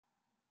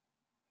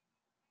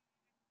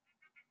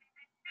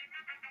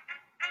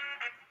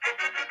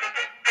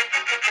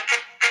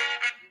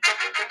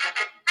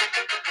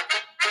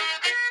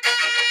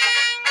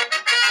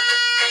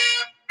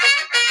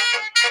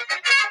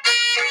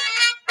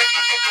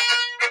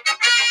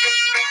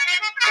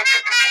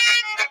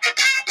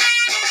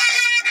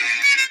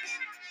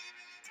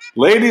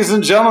Ladies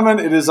and gentlemen,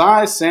 it is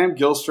I, Sam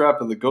Gilstrap,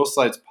 and the Ghost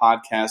Lights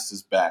podcast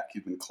is back.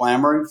 You've been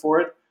clamoring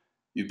for it.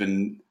 You've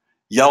been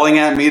yelling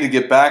at me to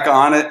get back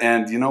on it,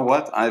 and you know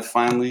what? I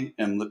finally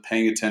am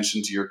paying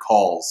attention to your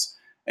calls.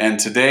 And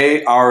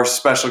today, our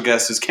special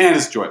guest is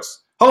Candace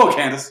Joice. Hello,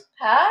 Candace.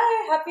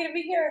 Hi, happy to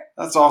be here.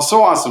 That's all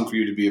so awesome for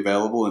you to be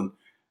available and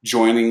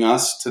joining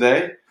us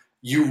today.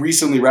 You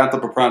recently wrapped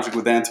up a project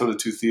with Antota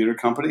 2 Theater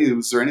Company.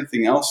 Was there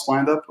anything else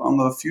lined up on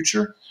the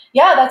future?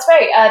 Yeah, that's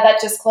right.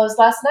 That just closed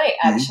last night,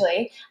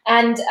 actually.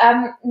 And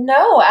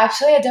no,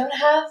 actually, I don't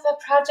have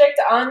a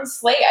project on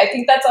slate. I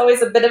think that's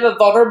always a bit of a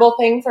vulnerable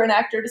thing for an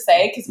actor to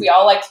say because we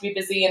all like to be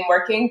busy and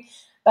working.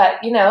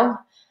 But, you know,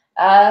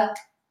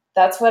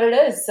 that's what it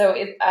is. So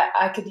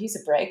I could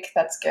use a break.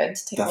 That's good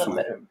to take Definitely. A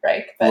little bit of a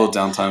break. But, a little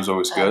downtime is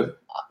always good.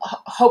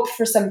 Hope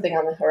for something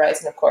on the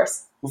horizon, of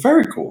course. Well,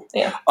 very cool.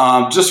 Yeah.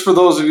 Just for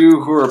those of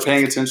you who are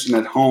paying attention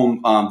at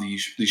home,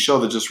 the show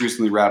that just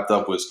recently wrapped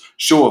up was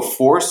Show of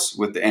Force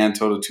with the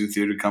Antota 2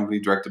 Theater Company,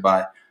 directed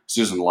by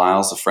Susan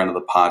Lyles, a friend of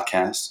the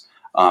podcast.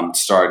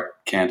 Starred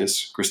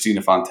Candace,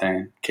 Christina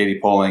Fontaine, Katie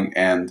Poling,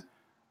 and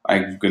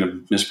I'm going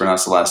to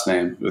mispronounce the last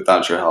name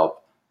without your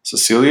help.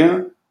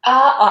 Cecilia?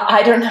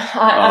 I don't know.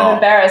 I'm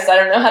embarrassed. I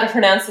don't know how to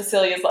pronounce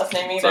Cecilia's last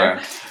name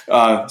either.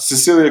 Sorry.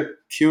 Cecilia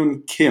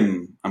Kyun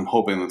Kim. I'm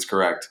hoping that's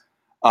correct.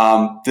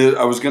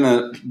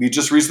 We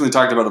just recently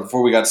talked about it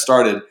before we got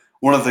started.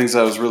 One of the things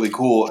that was really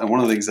cool, and one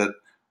of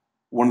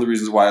the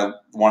reasons why I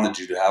wanted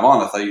you to have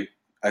on,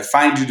 I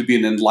find you to be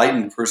an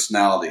enlightened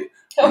personality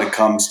when it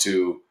comes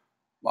to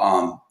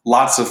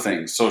lots of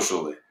things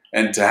socially,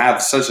 and to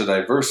have such a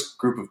diverse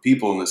group of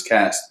people in this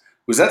cast.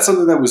 Was that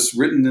something that was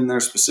written in there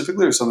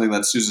specifically, or something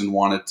that Susan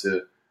wanted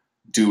to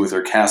do with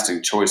her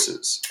casting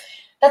choices?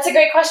 That's a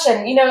great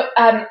question. You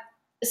know,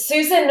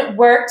 Susan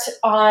worked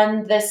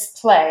on this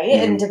play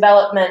in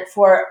development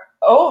for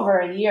over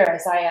a year,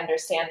 as I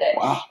understand it.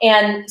 Wow.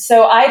 And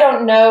so I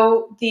don't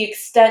know the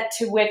extent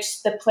to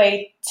which the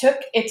play took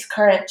its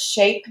current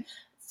shape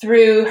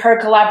through her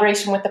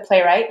collaboration with the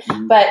playwright.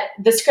 But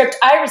the script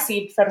I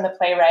received from the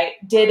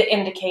playwright did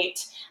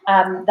indicate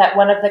that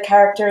one of the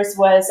characters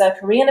was a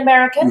Korean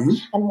American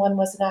and one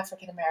was an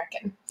African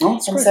American. Oh,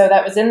 that's and great. So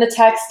that was in the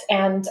text,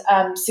 and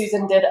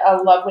Susan did a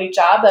lovely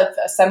job of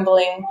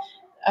assembling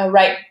a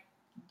right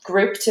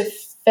group to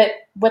fit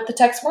what the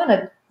text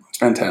wanted. It's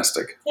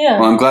fantastic. Yeah.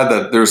 Well, I'm glad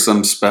that there's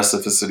some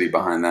specificity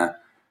behind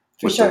that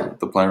with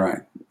the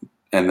playwright,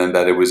 and then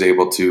that it was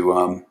able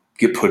to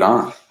get put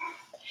on.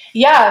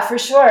 Yeah, for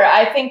sure.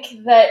 I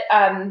think that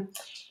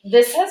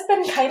this has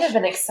been kind of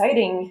an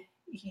exciting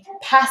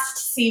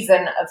past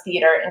season of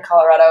theater in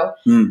Colorado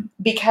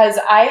because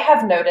I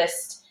have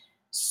noticed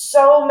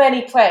so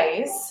many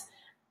plays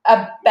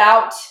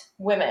about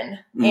women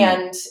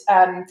and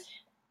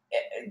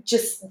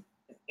just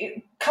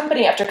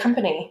company after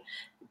company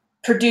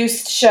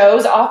produced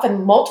shows,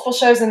 often multiple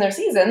shows in their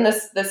season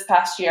this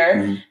past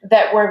year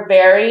that were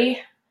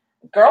very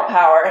girl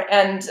power,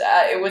 and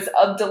it was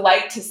a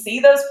delight to see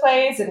those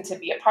plays and to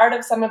be a part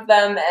of some of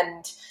them.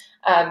 And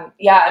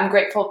I'm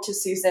grateful to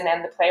Susan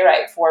and the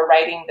playwright for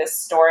writing this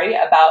story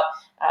about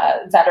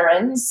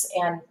veterans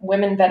and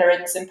women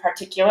veterans in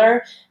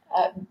particular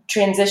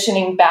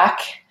transitioning back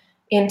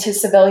into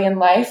civilian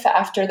life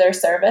after their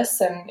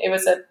service. And it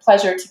was a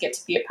pleasure to get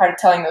to be a part of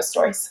telling those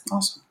stories.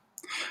 Awesome.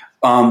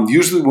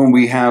 Usually when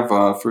we have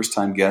a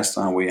first-time guest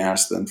on, we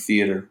ask them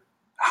theater.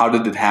 How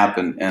did it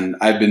happen? And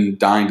I've been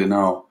dying to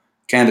know.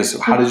 Candace,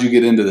 how did you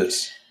get into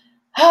this?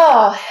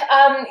 I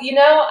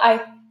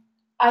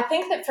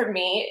think that for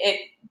me, it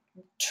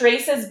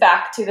traces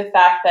back to the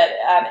fact that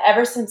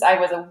ever since I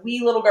was a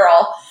wee little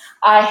girl,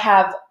 I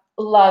have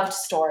loved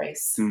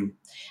stories.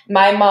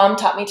 My mom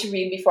taught me to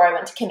read before I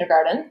went to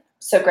kindergarten.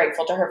 So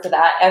grateful to her for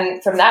that.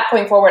 And from that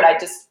point forward, I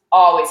just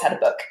always had a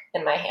book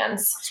in my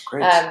hands. That's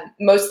great.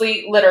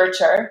 Mostly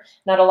literature,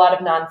 not a lot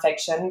of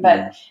nonfiction,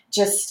 but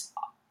just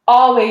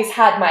always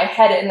had my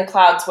head in the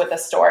clouds with a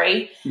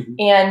story.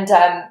 And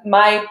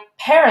my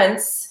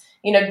parents,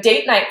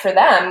 date night for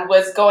them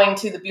was going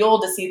to the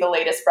Buell to see the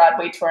latest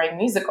Broadway touring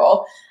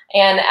musical.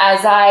 And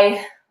as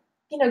I,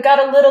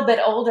 got a little bit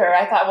older,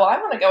 I thought, well, I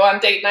want to go on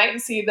date night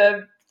and see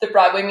the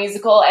Broadway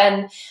musical.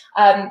 And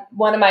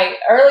one of my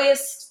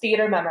earliest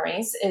theater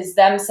memories is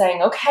them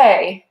saying,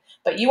 okay,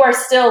 but you are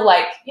still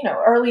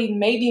early,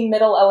 maybe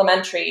middle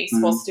elementary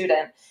school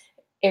student.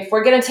 If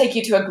we're going to take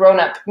you to a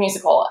grown-up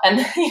musical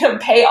and,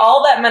 pay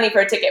all that money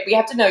for a ticket, we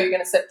have to know you're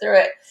going to sit through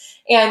it.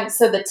 And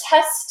so the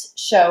test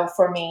show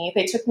for me,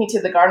 they took me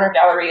to the Garner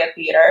Galleria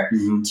Theater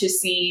to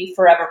see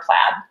Forever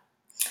Plaid.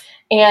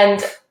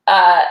 And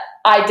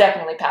I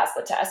definitely passed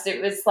the test.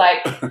 It was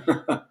like,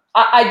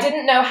 I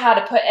didn't know how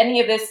to put any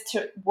of this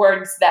to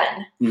words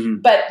then,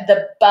 but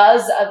the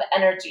buzz of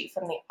energy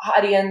from the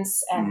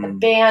audience and the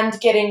band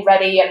getting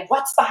ready and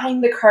what's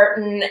behind the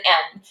curtain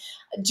and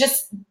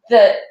just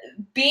the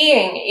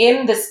being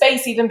in the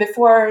space even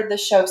before the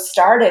show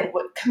started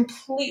what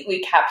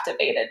completely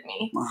captivated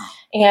me. Wow.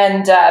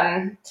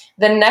 And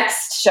the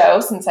next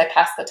show, since I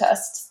passed the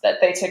test, that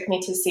they took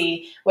me to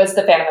see was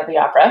The Phantom of the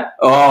Opera.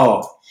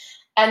 Oh.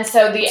 And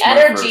so the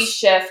energy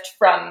shift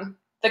from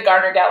the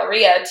Gardner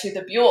Galleria to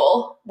the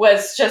Buell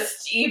was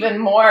just even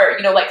more,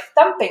 like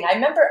thumping. I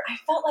remember I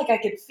felt like I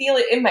could feel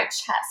it in my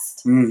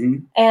chest.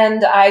 Mm-hmm.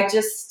 And I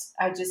just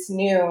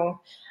knew,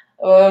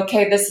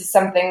 okay, this is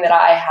something that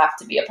I have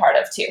to be a part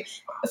of too.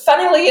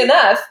 Funnily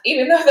enough,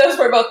 even though those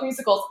were both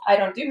musicals, I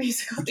don't do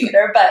musical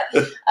theater, but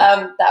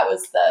that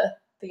was the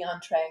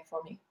entree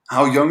for me.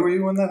 How young were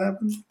you when that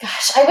happened?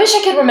 Gosh, I wish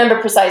I could remember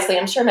precisely.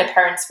 I'm sure my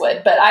parents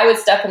would, but I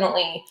was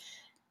definitely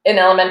in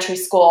elementary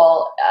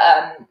school,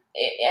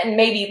 and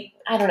maybe,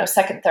 I don't know,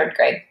 second, third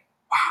grade.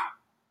 Wow.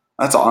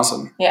 That's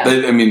awesome. Yeah.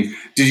 But,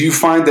 did you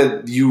find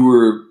that you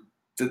were,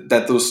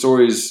 that those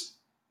stories,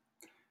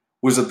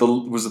 was it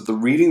the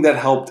reading that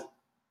helped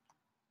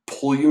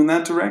pull you in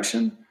that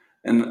direction?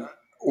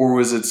 Or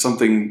was it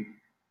something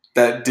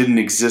that didn't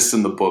exist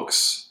in the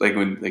books? Like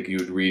when you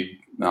would read,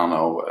 I don't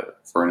know,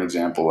 for an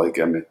example,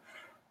 The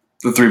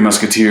Three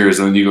Musketeers,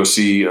 and then you go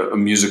see a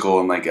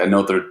musical, and I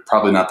know they're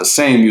probably not the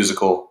same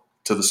musical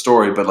to the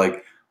story, but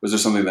was there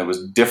something that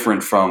was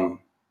different from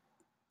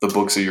the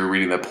books that you were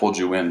reading that pulled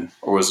you in,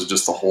 or was it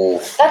just the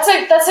whole?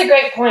 That's a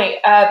great point,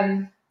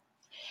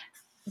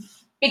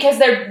 because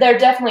they're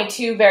definitely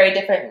two very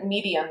different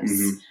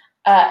mediums,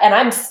 Mm-hmm. And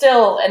I'm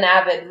still an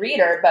avid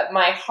reader, but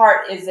my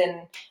heart is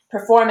in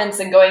performance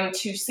and going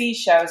to see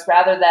shows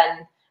rather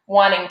than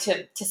wanting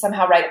to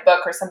somehow write a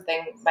book or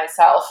something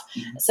myself.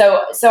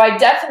 Mm-hmm. So I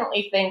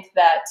definitely think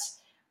that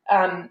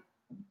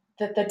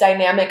that the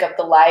dynamic of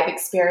the live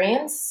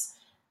experience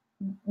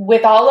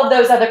with all of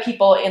those other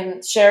people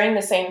in sharing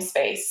the same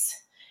space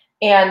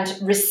and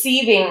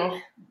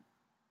receiving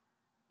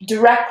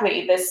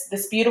directly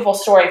this beautiful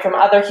story from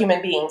other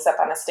human beings up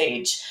on a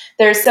stage,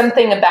 there's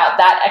something about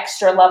that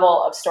extra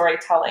level of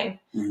storytelling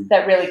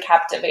that really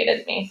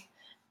captivated me.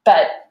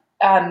 But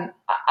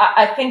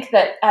I think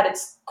that at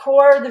its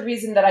core, the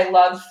reason that I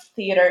love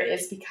theater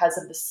is because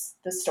of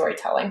the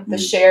storytelling, the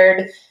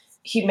shared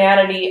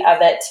humanity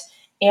of it,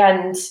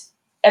 and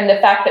the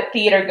fact that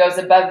theater goes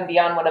above and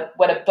beyond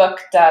what a book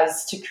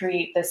does to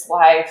create this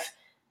live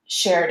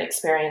shared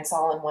experience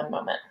all in one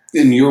moment.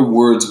 In your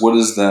words, what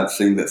is that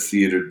thing that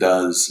theater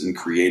does in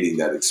creating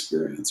that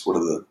experience? What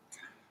are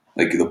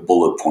the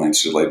bullet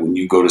points? You're when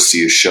you go to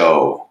see a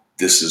show,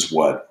 this is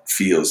what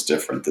feels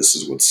different. This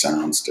is what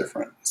sounds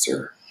different. Is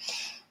there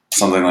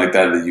something like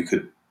that you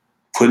could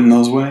put in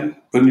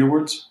your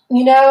words?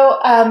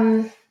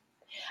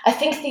 I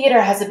think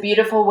theater has a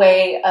beautiful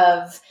way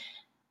of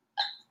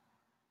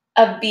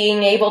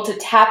being able to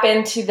tap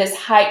into this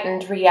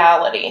heightened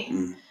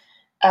reality.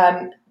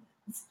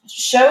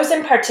 Shows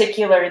in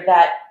particular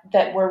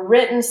that were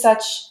written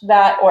such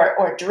that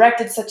or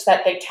directed such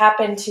that they tap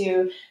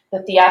into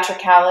the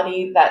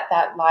theatricality that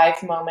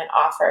live moment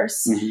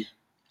offers,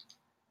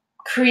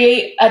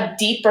 create a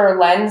deeper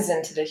lens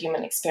into the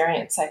human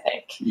experience, I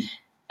think.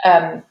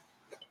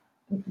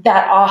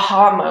 That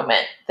aha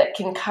moment that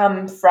can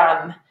come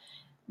from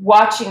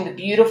watching the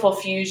beautiful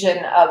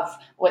fusion of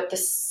what the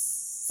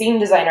scene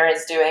designer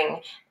is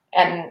doing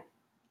and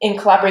in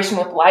collaboration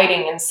with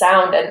lighting and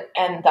sound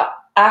and the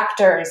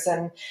actors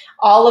and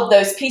all of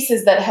those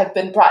pieces that have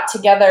been brought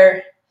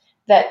together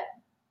that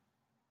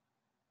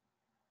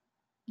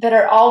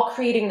are all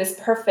creating this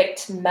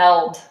perfect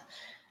meld.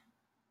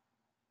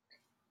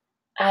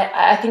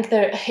 I think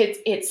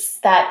it's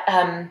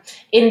that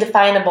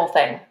indefinable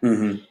thing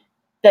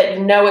that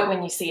you know it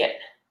when you see it.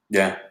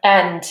 Yeah.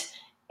 And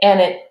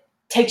it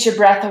takes your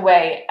breath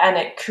away, and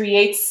it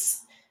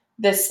creates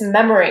this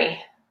memory,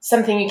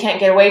 something you can't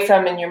get away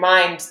from in your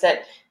mind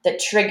that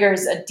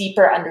triggers a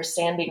deeper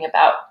understanding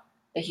about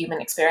the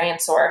human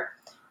experience or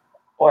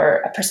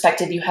a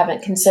perspective you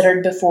haven't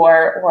considered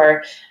before,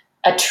 or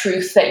a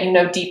truth that you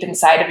know deep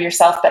inside of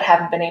yourself but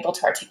haven't been able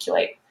to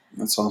articulate.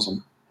 That's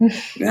awesome.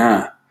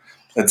 Yeah.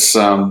 It's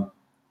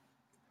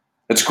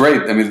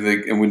great.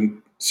 And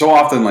when so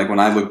often, when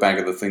I look back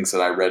at the things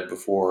that I read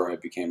before I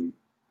became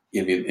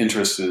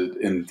interested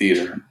in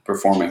theater and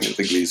performing, I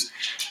think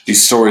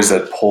these stories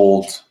that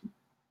pulled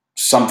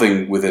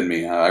something within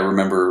me. I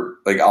remember,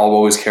 I'll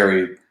always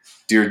carry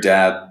Dear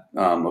Dad,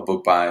 a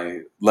book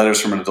by Letters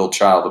from an Adult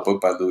Child, a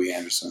book by Louis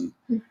Anderson.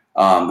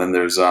 Then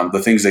there's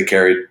The Things They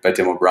Carried by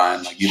Tim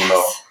O'Brien. Even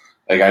though,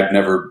 I've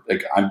never,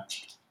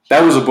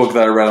 that was a book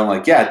that I read. I'm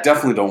I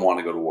definitely don't want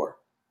to go to war.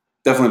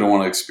 Definitely don't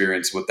want to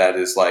experience what that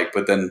is like.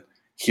 But then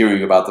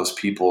hearing about those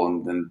people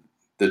and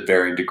the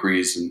varying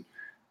degrees and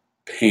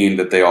pain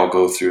that they all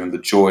go through and the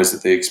joys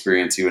that they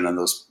experience even in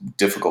those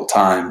difficult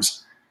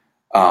times,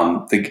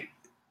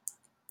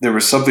 there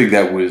was something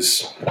that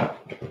was, I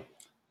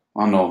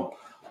don't know,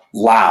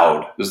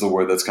 loud is the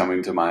word that's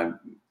coming to my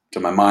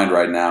mind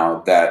right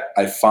now, that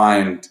I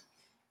find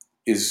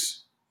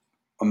is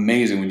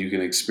amazing when you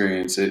can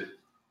experience it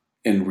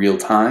in real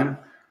time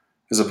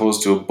as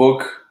opposed to a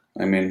book.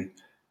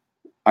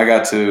 I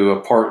got to a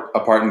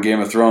part in Game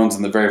of Thrones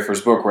in the very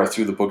first book where I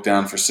threw the book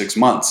down for 6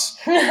 months,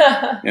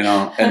 and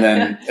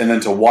then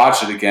to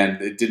watch it again,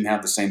 it didn't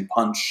have the same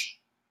punch.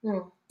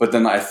 But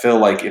then I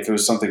feel if it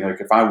was something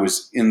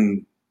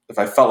if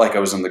I felt like I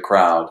was in the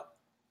crowd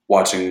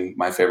watching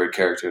my favorite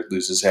character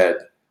lose his head.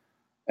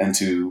 And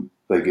to,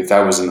 like, if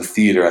that was in the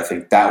theater, I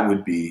think that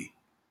would be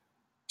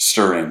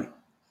stirring.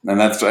 And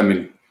that's, I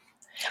mean.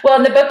 Well,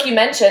 in the book you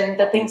mentioned,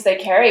 The Things They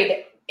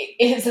Carried,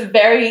 is a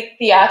very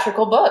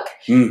theatrical book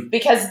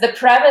because the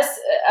premise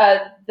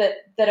that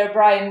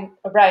O'Brien,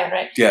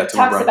 right? Yeah,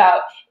 talks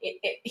about,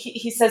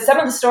 he says some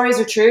of the stories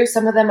are true,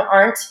 some of them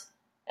aren't.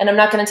 And I'm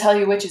not going to tell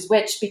you which is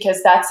which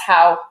because that's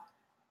how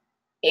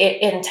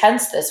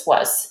intense this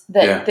was,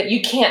 that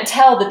you can't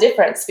tell the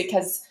difference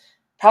because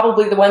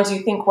probably the ones you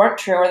think weren't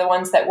true are the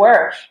ones that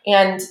were.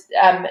 And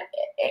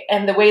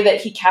the way that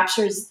he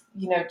captures,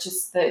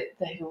 just the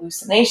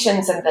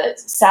hallucinations and the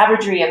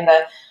savagery and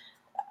the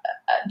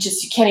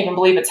just, you can't even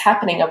believe it's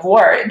happening of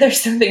war.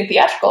 There's something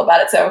theatrical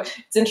about it. So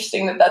it's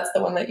interesting that that's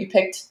the one that you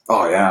picked.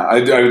 Oh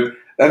yeah.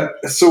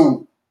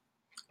 So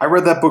I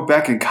read that book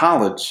back in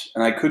college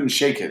and I couldn't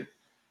shake it.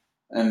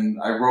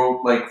 And I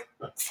wrote like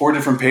 4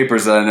 different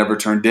papers that I never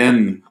turned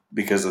in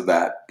because of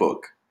that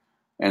book.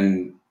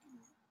 And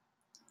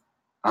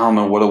I don't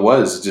know what it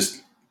was.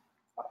 Just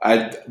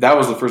that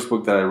was the first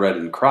book that I read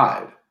and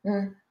cried.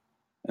 And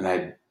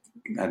I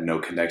had no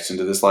connection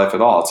to this life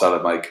at all outside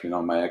of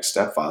my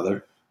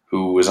ex-stepfather,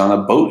 who was on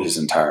a boat his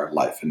entire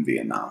life in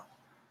Vietnam.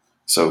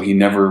 So he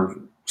never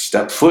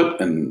stepped foot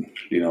in,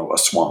 a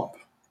swamp.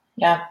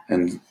 Yeah.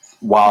 And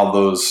while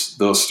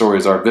those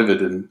stories are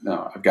vivid, and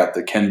I've got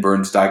the Ken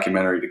Burns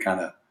documentary to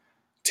kind of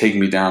take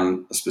me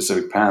down a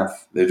specific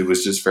path, it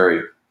was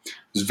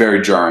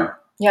very jarring.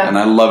 Yeah. And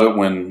I love it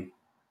when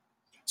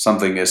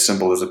something as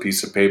simple as a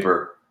piece of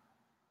paper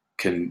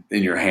in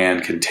your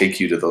hand can take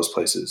you to those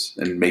places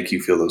and make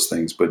you feel those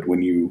things. But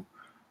when you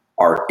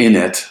are in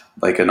it,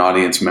 like an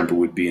audience member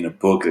would be in a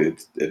book,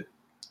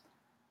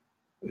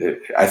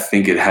 I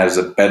think it has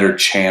a better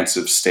chance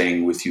of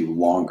staying with you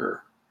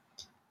longer.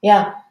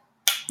 Yeah.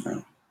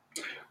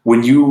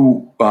 When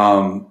you,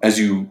 as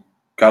you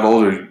got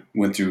older,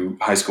 went through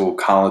high school,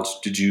 college,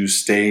 did you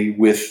stay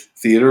with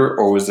theater,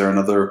 or was there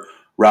another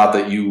route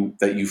that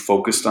you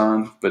focused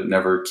on, but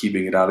never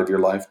keeping it out of your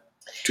life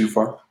too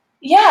far?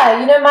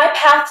 Yeah, my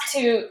path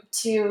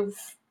to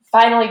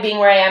finally being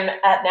where I am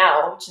at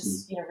now, which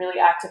is really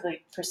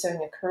actively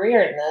pursuing a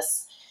career in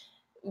this,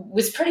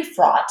 was pretty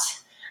fraught.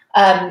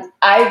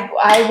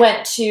 I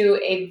went to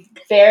a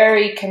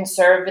very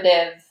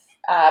conservative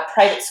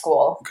private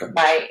school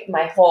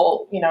my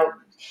whole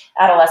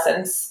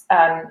adolescence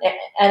and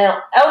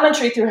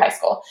elementary through high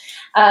school,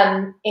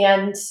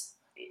 and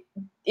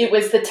it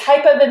was the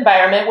type of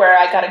environment where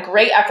I got a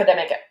great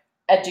academic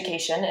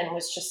education and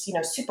was just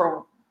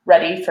super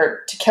ready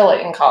to kill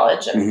it in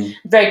college, and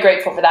very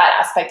grateful for that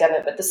aspect of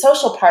it. But the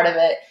social part of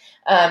it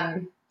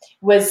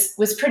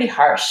was pretty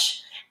harsh.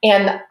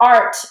 And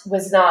art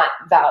was not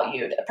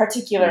valued,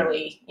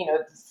 particularly,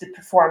 the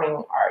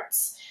performing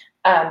arts.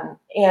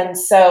 And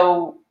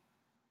so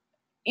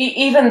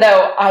even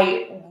though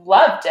I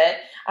loved it,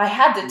 I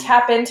had to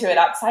tap into it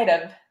outside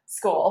of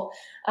school.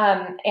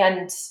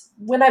 And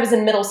when I was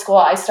in middle school,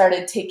 I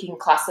started taking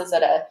classes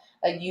at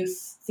a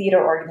youth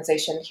theater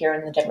organization here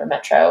in the Denver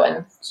Metro.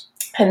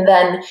 And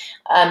then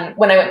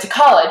when I went to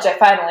college, I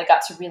finally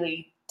got to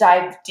really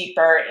dive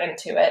deeper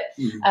into it.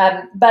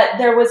 But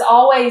there was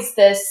always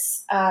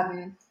this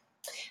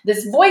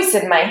voice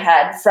in my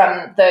head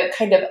from the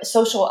kind of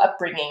social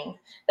upbringing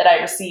that I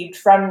received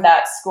from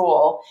that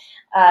school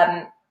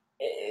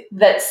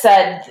that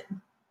said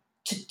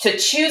to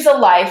choose a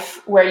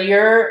life where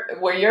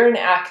you're an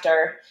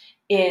actor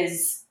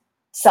is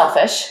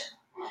selfish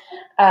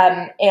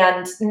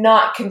and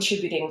not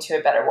contributing to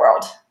a better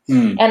world.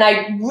 And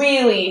I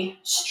really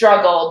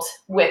struggled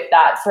with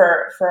that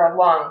for a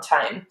long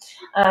time.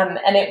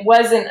 And it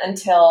wasn't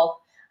until,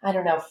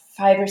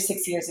 5 or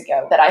 6 years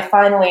ago that I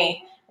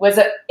finally was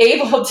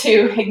able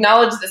to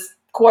acknowledge this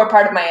core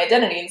part of my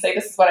identity and say,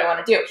 this is what I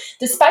want to do.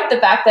 Despite the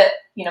fact that,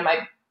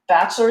 my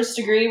bachelor's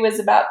degree was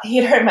about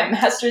theater and my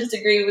master's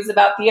degree was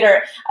about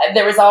theater,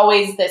 there was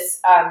always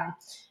this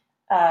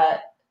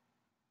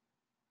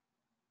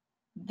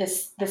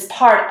this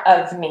part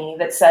of me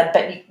that said,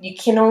 but you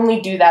can only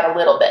do that a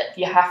little bit.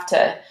 You have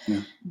to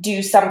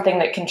do something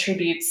that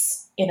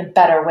contributes in a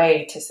better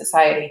way to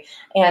society.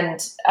 And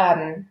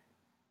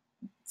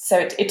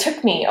so it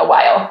took me a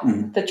while.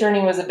 The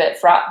journey was a bit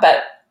fraught,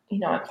 but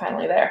I'm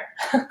finally there.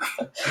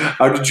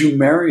 How did you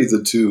marry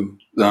the two,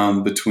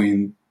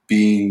 between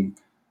being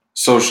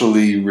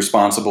socially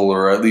responsible,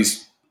 or at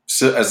least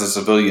as a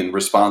civilian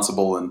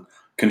responsible and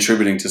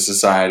contributing to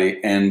society,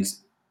 and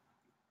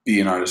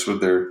be an artist?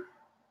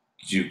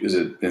 Is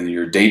it in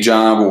your day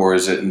job, or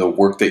is it in the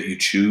work that you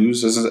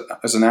choose as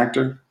an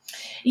actor?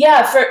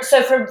 Yeah,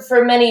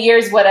 for many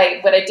years, what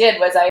I did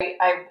was I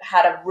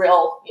had a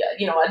real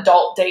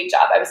adult day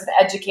job. I was an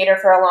educator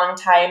for a long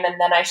time, and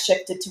then I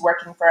shifted to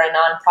working for a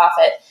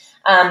nonprofit,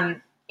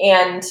 and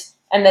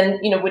then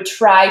would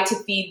try to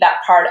feed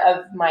that part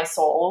of my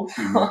soul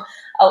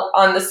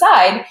on the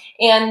side,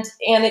 and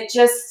it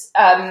just.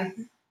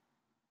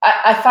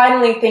 I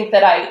finally think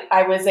that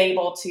I was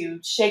able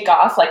to shake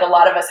off, like a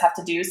lot of us have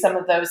to do, some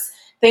of those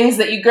things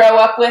that you grow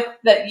up with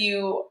that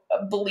you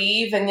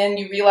believe, and then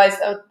you realize,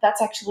 oh,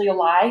 that's actually a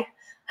lie.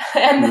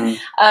 And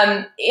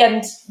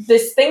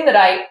this thing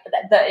that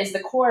is the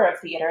core of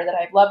theater that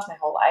I've loved my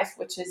whole life,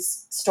 which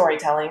is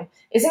storytelling,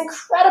 is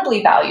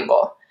incredibly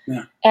valuable.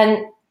 Yeah.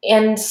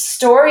 And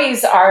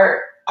stories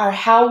are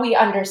how we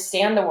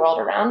understand the world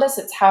around us.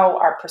 It's how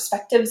our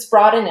perspectives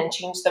broaden and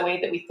change the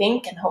way that we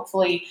think and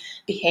hopefully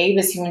behave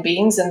as human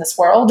beings in this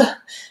world,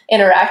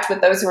 interact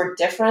with those who are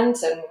different,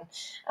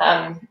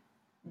 and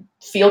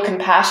feel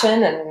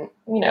compassion. And,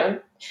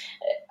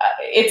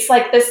 it's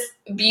like this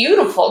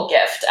beautiful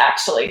gift,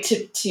 actually,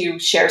 to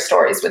share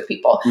stories with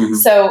people. Mm-hmm.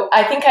 So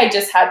I think I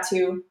just had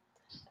to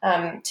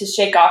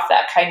shake off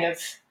that kind of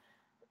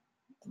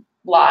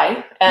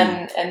lie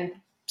and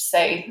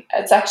say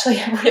it's actually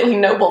a really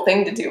noble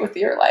thing to do with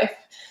your life.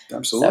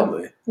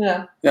 Absolutely. So,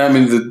 yeah. Yeah, I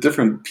mean, the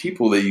different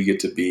people that you get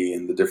to be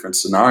and the different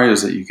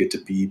scenarios that you get to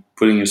be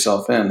putting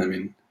yourself in, I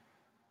mean,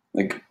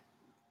 like,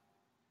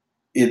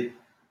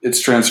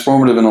 it's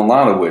transformative in a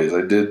lot of ways.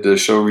 I did a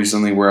show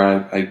recently where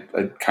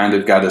I kind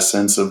of got a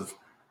sense of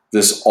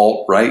this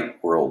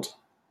alt-right world.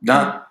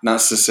 Not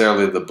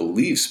necessarily the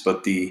beliefs,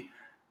 but the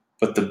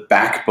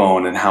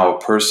backbone and how a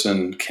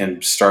person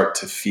can start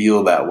to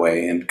feel that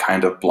way and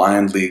kind of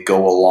blindly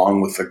go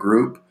along with the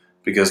group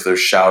because they're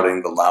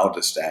shouting the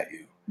loudest at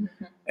you.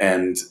 Mm-hmm.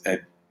 And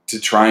to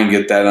try and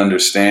get that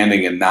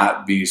understanding and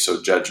not be so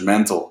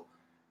judgmental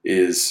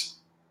is,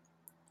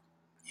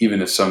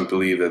 even if some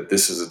believe that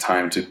this is a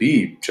time to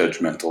be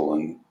judgmental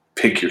and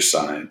pick your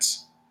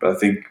sides. But I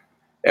think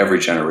every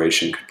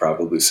generation could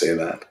probably say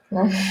that.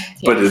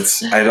 Yes. But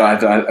it's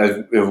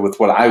with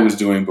what I was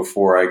doing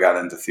before I got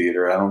into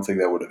theater, I don't think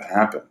that would have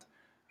happened.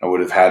 I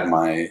would have had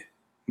my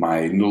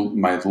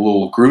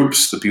little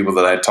groups, the people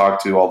that I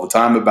talk to all the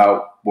time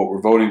about what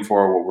we're voting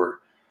for,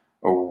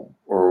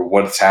 or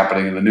what's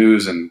happening in the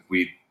news, and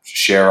we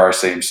share our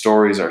same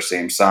stories, our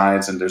same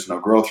sides, and there's no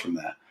growth from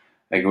that.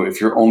 Like,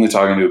 if you're only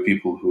talking to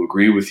people who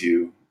agree with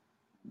you,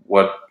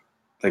 what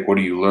are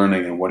you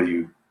learning and what are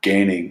you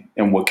gaining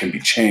and what can be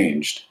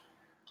changed?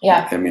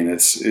 Yeah. I mean,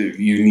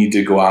 you need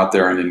to go out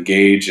there and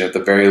engage, at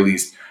the very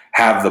least,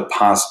 have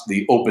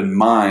the open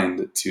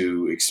mind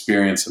to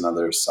experience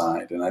another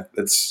side. And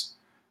it's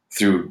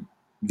through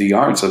the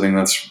arts. I think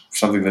that's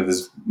something that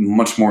is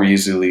much more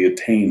easily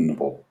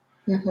attainable.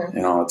 Mm-hmm.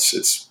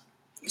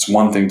 It's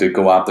one thing to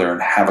go out there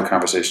and have a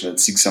conversation and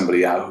seek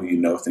somebody out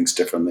who thinks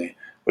differently.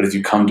 But if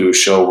you come to a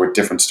show where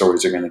different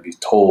stories are going to be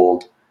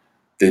told,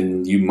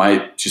 then you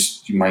might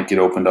get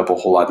opened up a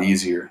whole lot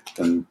easier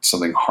than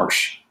something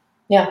harsh.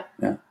 Yeah.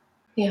 Yeah.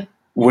 Yeah.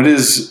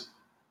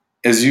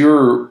 As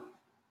you're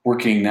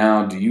working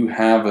now, do you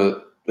have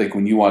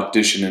when you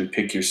audition and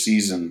pick your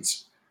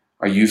seasons,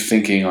 are you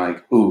thinking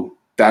like, ooh,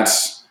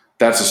 that's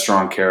a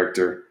strong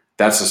character,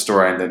 that's a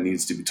story that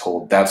needs to be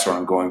told, that's what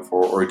I'm going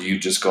for? Or do you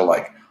just go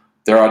like,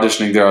 they're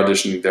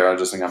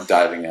auditioning, I'm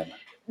diving in?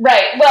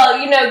 Right. Well,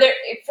 there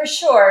for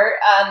sure,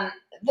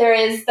 there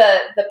is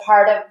the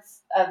part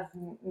of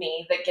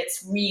me that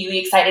gets really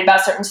excited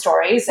about certain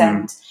stories,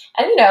 and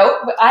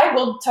I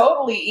will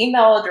totally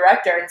email a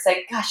director and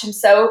say, gosh, I'm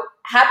so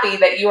happy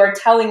that you are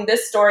telling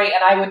this story,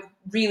 and I would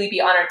really be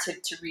honored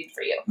to read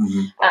for you.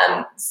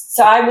 Mm-hmm.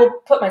 So I will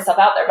put myself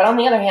out there, but on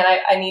the other hand,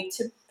 I need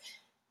to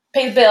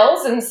pay the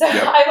bills, and so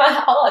yep.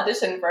 I'll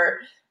audition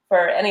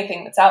for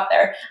anything that's out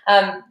there.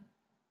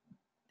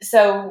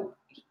 So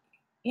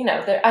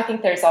I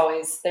think there's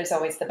always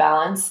the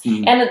balance,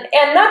 mm-hmm.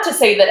 and not to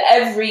say that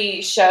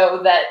every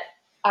show that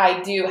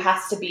I do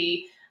has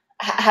to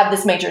have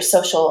this major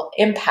social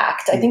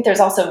impact. Mm-hmm. I think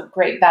there's also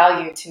great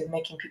value to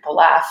making people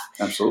laugh.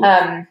 Absolutely.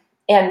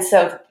 And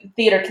so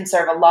theater can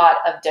serve a lot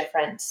of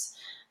different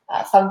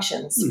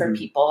functions mm-hmm. for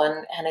people,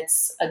 and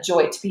it's a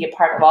joy to be a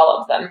part of all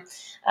of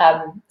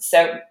them.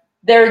 So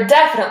there are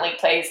definitely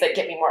plays that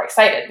get me more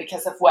excited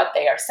because of what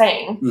they are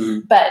saying, mm-hmm.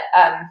 but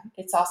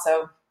it's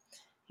also,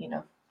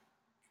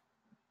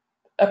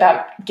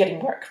 about getting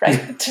work,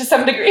 right? To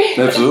some degree.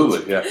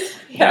 Absolutely, yeah.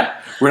 Yeah.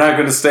 We're not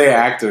going to stay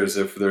actors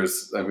if if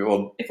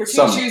we're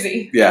too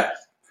choosy. Yeah,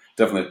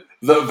 definitely.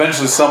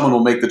 Eventually someone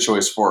will make the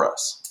choice for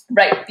us.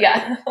 Right,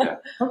 yeah. Yeah.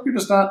 Hope you're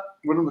just not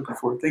what I'm looking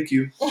for. Thank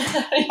you.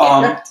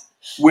 Right.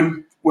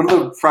 When one of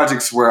the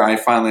projects where I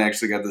finally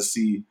actually got to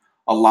see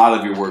a lot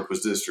of your work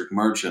was District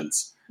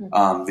Merchants,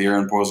 mm-hmm. The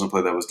Aaron Posner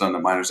play that was done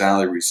at Miners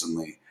Alley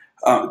recently.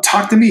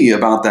 Talk to me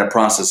about that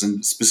process,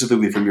 and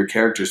specifically from your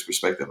character's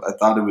perspective. I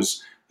thought it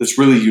was this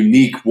really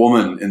unique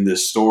woman in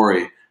this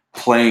story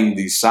playing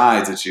these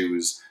sides that she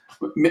was,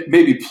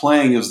 maybe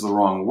playing is the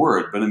wrong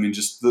word, but I mean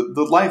just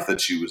the life that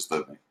she was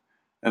living.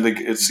 And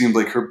it seemed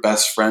like her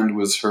best friend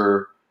was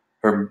her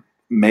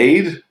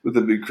maid.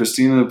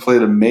 Christina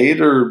played a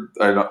maid, or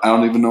I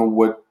don't even know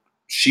what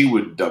she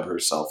would dub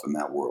herself in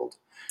that world.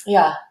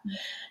 Yeah.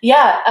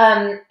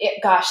 Yeah.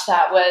 Gosh,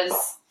 that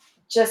was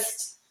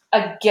just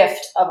a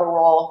gift of a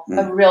role,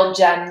 a real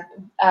gem.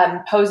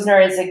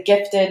 Posner is a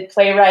gifted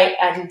playwright,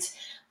 and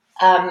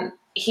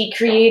he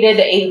created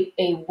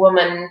a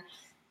woman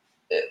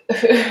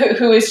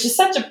who is just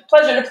such a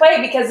pleasure to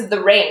play because of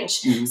the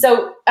range. Mm-hmm.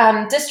 So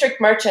District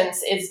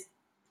Merchants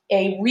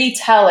a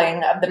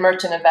retelling of The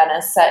Merchant of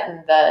Venice set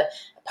in the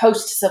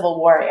post-Civil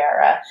War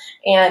era.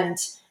 And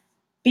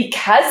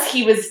because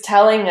he was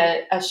telling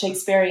a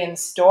Shakespearean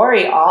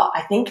story,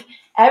 I think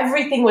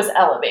everything was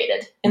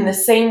elevated in the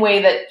same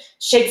way that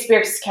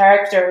Shakespeare's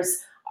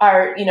characters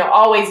are,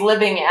 always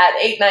living at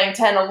 8, 9,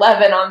 10,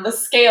 11 on the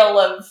scale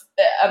of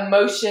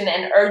emotion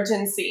and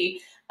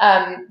urgency.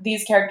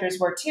 These characters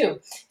were too.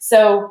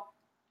 So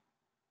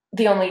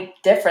the only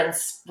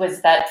difference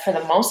was that for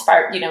the most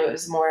part, it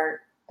was more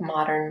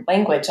modern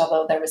language,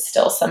 although there was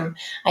still some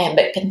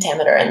iambic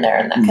pentameter in there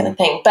and that kind of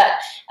thing. But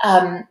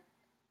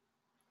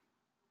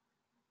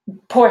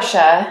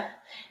Portia,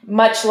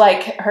 much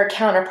like her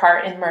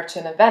counterpart in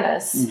Merchant of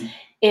Venice,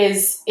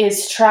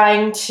 is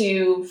trying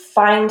to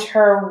find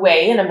her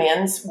way in a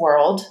man's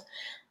world,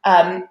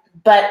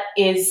 but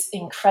is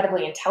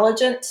incredibly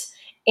intelligent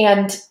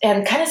and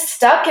kind of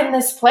stuck in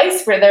this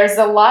place where there's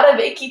a lot of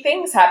icky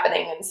things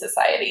happening in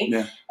society.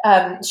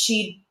 Yeah.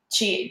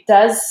 She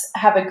does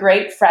have a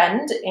great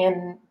friend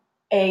in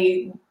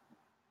a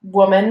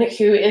woman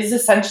who is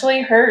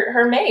essentially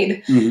her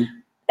maid. Mm-hmm.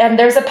 And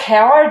there's a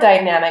power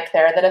dynamic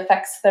there that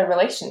affects the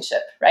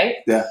relationship, right?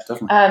 Yeah,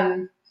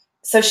 definitely.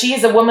 So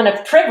she's a woman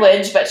of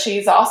privilege, but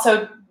she's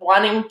also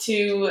wanting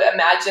to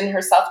imagine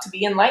herself to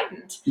be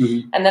enlightened.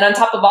 Mm-hmm. And then on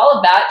top of all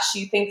of that,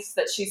 she thinks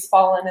that she's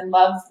fallen in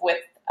love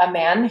with a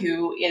man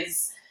who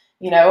is,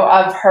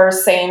 of her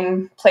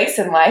same place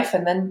in life.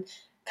 And then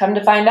come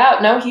to find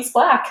out, no, he's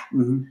Black.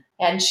 Mm-hmm.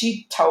 And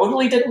she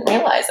totally didn't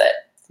realize it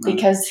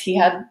because he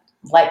had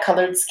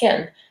light-colored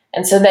skin.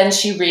 And so then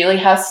she really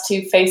has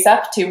to face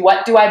up to,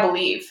 what do I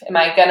believe? Am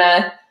I going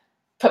to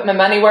put my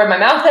money where my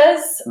mouth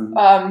is?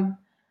 Mm-hmm.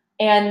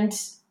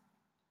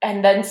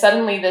 And then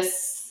suddenly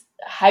this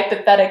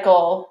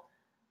hypothetical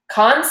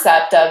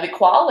concept of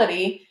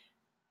equality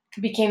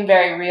became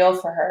very real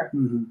for her.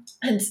 Mm-hmm.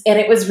 And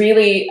it was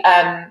really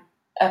a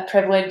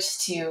privilege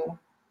to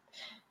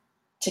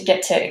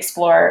get to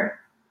explore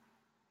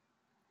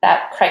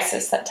that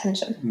crisis, that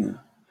tension. Yeah.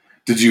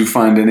 Did you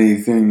find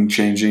anything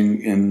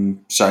changing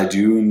inside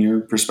you in your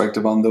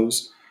perspective on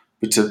those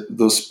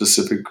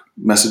specific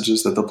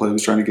messages that the play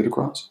was trying to get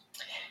across?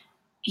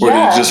 Or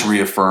did it just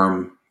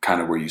reaffirm kind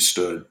of where you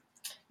stood?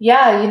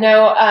 Yeah,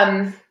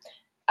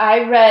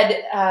 I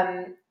read,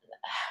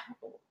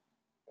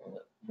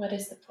 what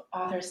is the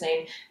author's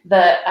name?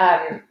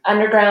 The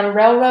Underground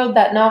Railroad,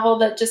 that novel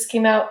that just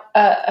came out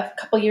a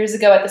couple years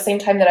ago at the same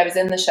time that I was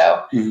in the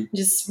show. Mm-hmm.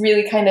 Just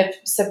really kind of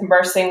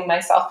submersing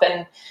myself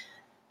in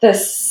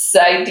this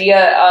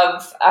idea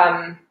of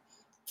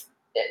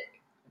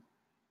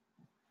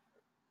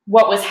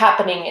what was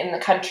happening in the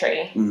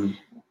country mm-hmm.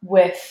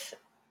 with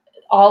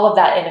all of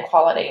that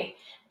inequality.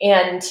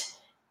 And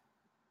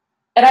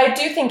I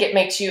do think it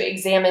makes you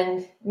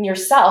examine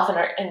yourself,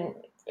 and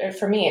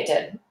for me it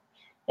did,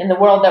 in the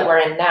world that we're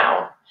in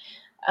now.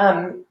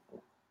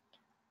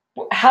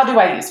 How do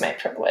I use my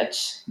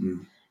privilege?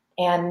 Mm.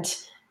 And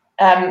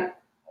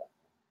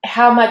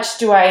how much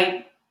do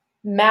I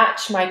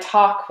match my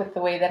talk with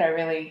the way that I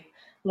really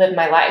live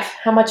my life?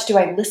 How much do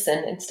I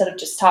listen instead of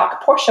just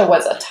talk? Portia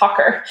was a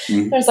talker.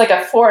 Mm. There's like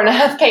a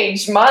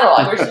 4.5-page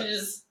monologue where she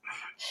just,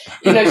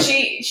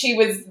 she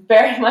was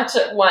very much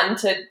one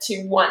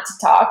to want to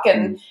talk,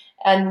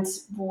 and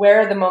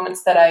where are the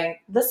moments that I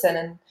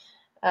listen,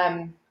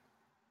 and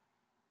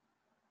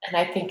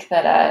I think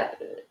that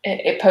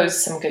it posed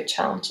some good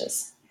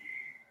challenges.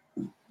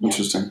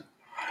 Interesting.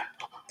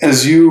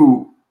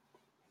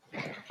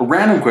 A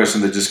random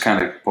question that just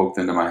kind of poked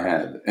into my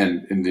head,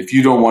 and if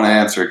you don't want to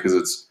answer it,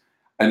 because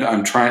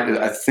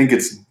I think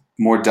it's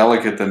more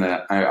delicate than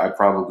I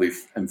probably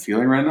am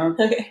feeling right now.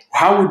 Okay.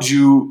 How would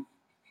you,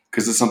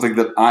 because it's something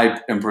that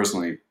I am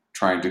personally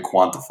trying to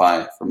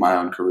quantify for my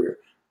own career,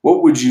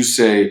 what would you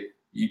say,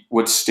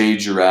 what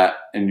stage you're at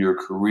in your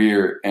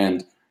career,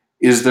 and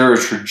is there a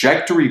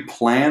trajectory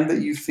plan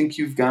that you think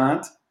you've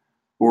got,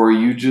 or are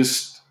you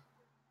just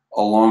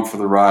along for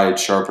the ride,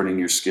 sharpening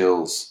your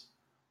skills?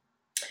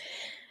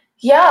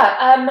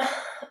 Yeah,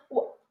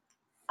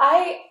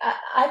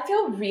 I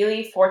feel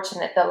really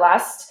fortunate. The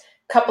last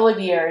couple of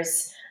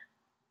years,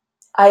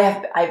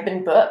 I've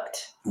been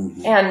booked,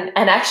 mm-hmm. and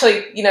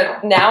actually,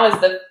 now is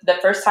the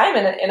first time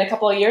in a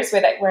couple of years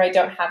where I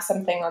don't have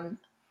something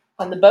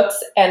on the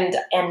books, and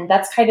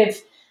that's kind of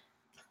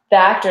the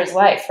actor's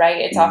life,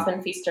 right? It's mm-hmm.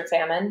 often feast or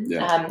famine.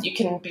 Yeah. You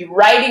can be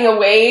riding a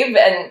wave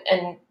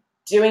and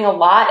doing a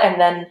lot, and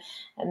then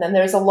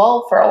there's a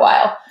lull for a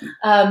while.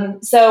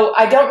 So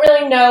I don't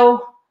really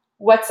know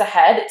what's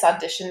ahead. It's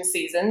audition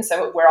season,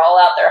 so we're all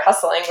out there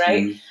hustling,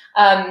 right?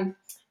 Mm-hmm.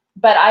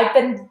 But I've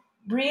been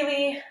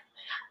really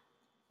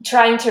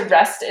trying to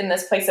rest in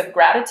this place of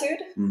gratitude,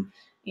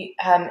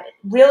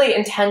 really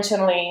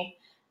intentionally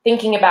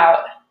thinking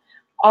about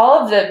all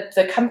of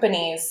the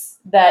companies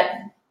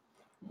that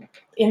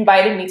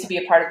invited me to be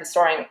a part of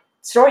the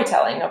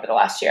storytelling over the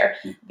last year.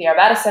 The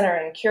Arvada Center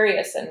and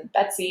Curious and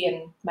Betsy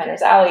and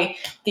Miners Alley,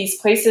 these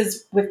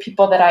places with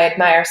people that I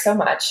admire so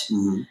much.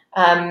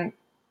 Mm-hmm.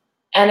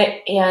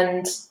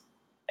 And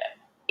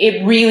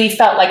it really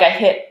felt like I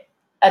hit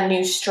a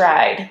new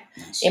stride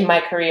in my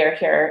career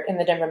here in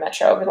the Denver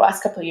Metro over the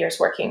last couple of years,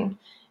 working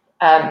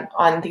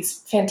on these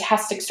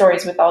fantastic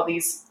stories with all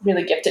these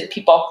really gifted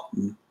people.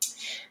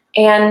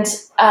 And,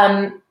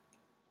 I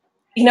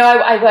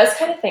was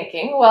kind of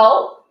thinking,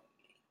 well,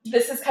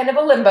 this is kind of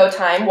a limbo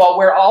time while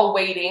we're all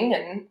waiting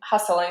and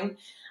hustling.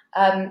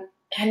 And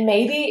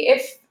maybe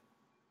if,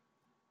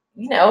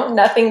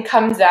 nothing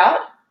comes out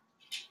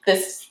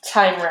this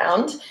time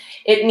round,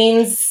 it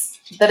means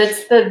that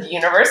it's the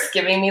universe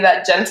giving me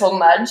that gentle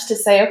nudge to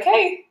say,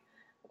 okay,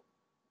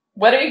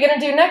 what are you going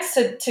to do next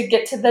to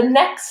get to the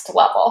next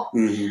level?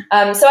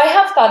 So I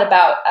have thought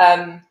about,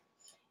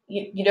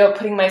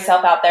 putting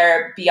myself out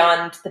there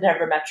beyond the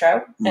Denver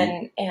Metro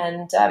and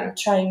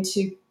trying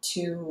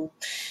to,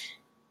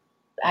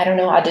 I don't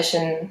know,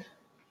 audition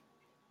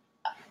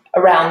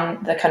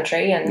around the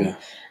country and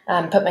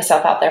put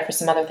myself out there for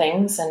some other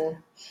things. And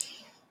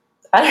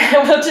I don't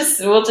know,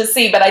 we'll just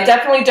see. But I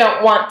definitely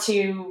don't want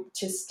to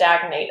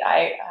stagnate.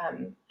 I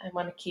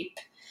want to keep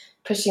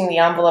pushing the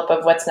envelope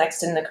of what's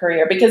next in the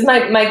career, because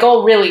my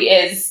goal really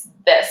is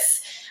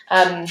this.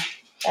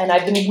 And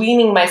I've been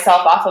weaning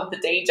myself off of the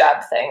day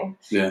job thing,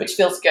 which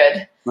feels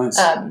good.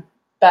 Nice.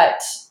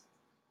 But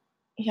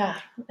yeah,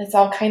 it's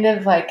all kind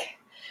of like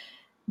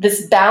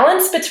this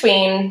balance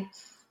between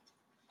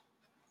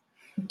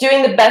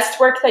doing the best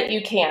work that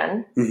you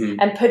can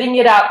and putting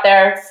it out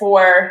there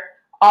for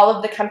all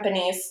of the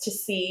companies to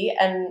see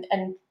and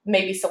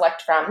maybe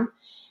select from,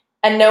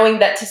 and knowing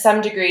that to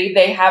some degree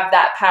they have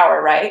that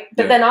power, right?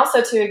 But then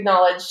also to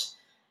acknowledge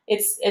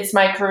it's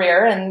my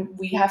career and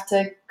we have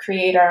to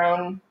create our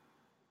own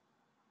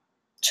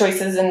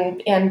choices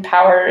and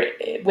power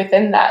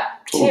within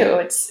that too.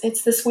 It's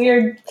this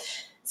weird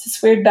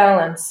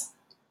balance.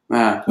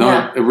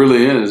 It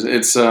really is.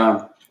 It's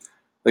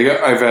like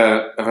I've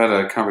had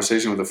a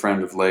conversation with a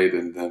friend of late,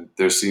 and then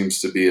there seems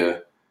to be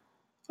a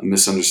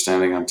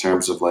misunderstanding in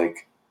terms of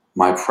like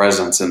my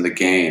presence in the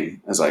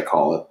game, as I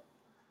call it.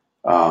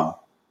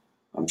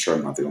 I'm sure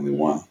I'm not the only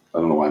one. I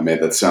don't know why I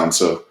made that sound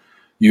so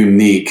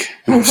unique.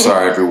 I'm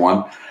sorry,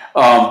 everyone.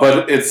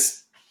 But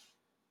it's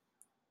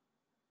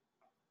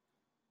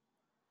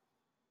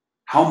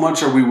how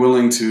much are we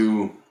willing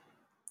to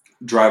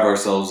drive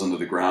ourselves into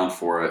the ground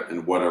for it,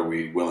 and what are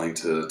we willing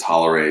to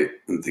tolerate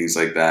and things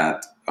like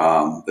that.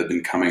 They've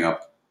been coming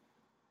up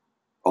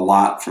a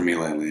lot for me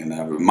lately,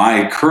 and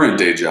my current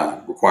day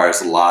job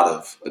requires a lot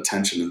of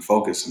attention and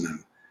focus in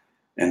them,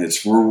 and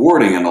it's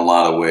rewarding in a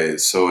lot of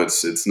ways. So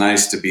it's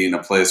nice to be in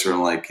a place where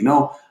I'm like,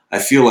 I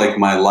feel like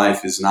my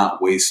life is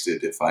not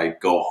wasted if I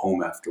go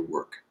home after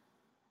work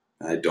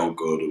and I don't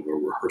go to a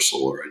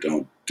rehearsal or I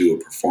don't do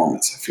a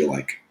performance. I feel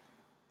like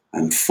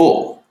I'm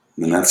full.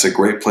 And that's a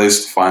great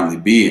place to finally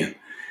be in.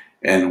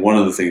 And one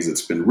of the things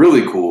that's been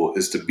really cool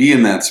is to be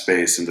in that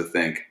space and to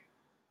think,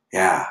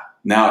 now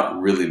it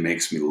really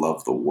makes me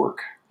love the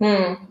work.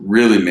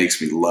 Really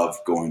makes me love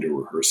going to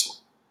rehearsal.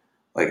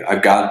 Like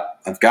I've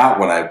got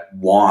what I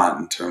want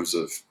in terms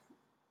of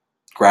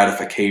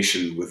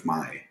gratification with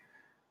my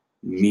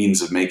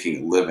means of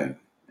making a living.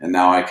 And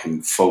now I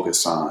can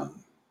focus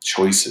on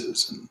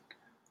choices and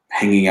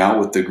hanging out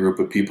with the group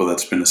of people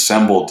that's been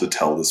assembled to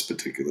tell this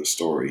particular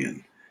story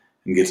and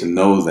get to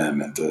know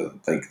them and to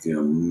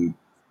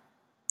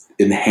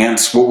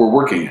enhance what we're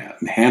working at,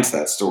 enhance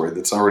that story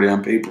that's already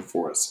on paper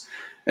for us.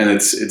 And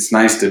it's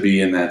nice to be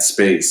in that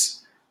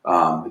space.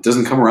 It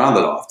doesn't come around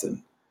that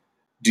often.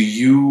 Do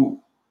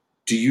you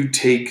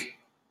take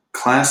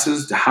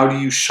classes? How do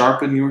you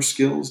sharpen your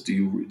skills? Do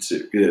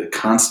you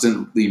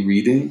constantly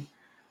reading,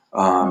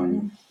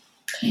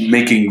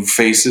 making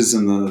faces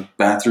in the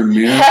bathroom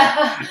mirror?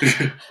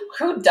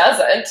 Who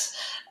doesn't?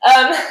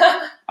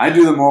 I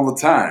do them all the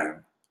time.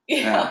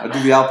 Yeah, I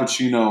do the Al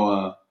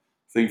Pacino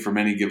thing from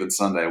Any Given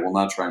Sunday. I will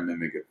not try and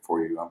mimic it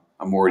for you.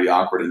 I'm already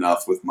awkward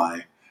enough with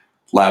my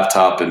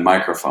laptop and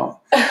microphone.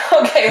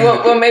 Okay,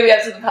 well, maybe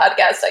after the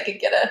podcast I could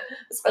get a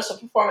special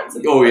performance.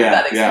 Oh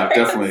yeah,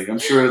 definitely. I'm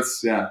sure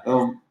it's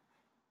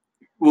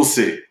we'll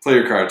see. Play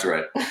your cards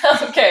right.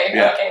 Okay,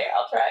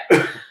 I'll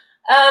try.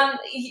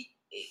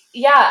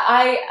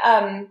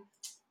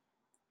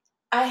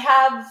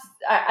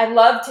 I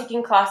love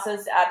taking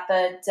classes at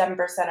the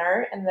Denver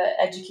Center and the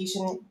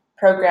education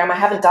program. I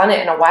haven't done it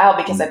in a while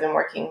because I've been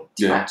working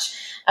too much.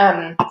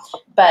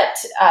 But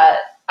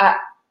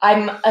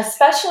I'm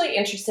especially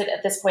interested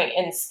at this point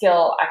in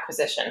skill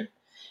acquisition.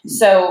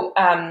 So,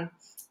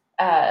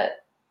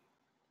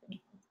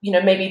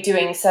 maybe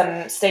doing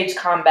some stage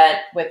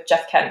combat with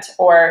Jeff Kent,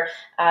 or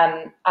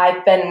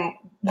I've been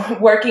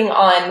working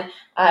on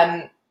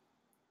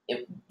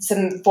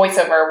some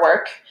voiceover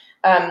work,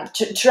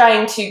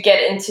 trying to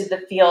get into the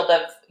field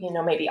of,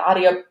 maybe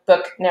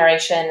audiobook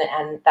narration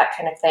and that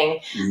kind of thing,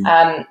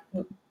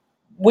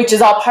 which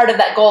is all part of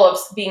that goal of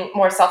being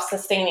more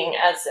self-sustaining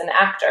as an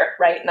actor,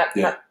 right? Not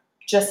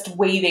just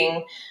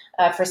waiting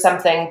for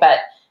something,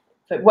 but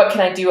what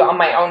can I do on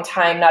my own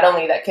time, not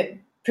only that could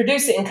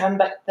produce income,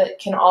 but that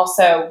can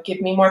also give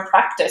me more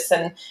practice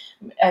and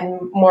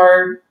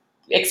more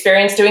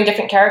experience doing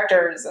different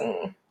characters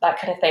and that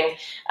kind of thing.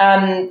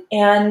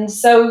 And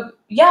so,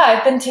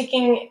 I've been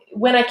taking,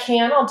 when I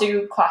can, I'll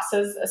do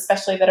classes,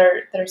 especially that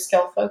are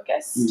skill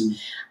focused.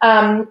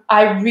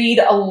 I read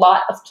a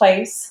lot of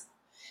plays.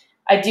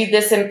 I do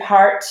this in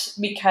part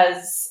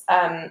because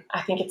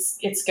I think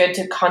it's good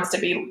to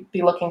constantly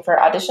be looking for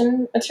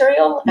audition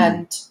material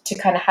and to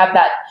kind of have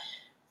that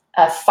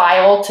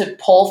file to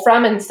pull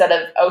from instead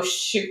of, oh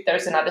shoot,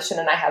 there's an audition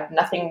and I have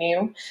nothing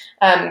new.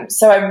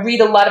 So I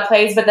read a lot of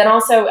plays, but then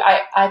also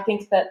I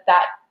think that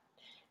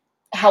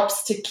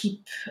helps to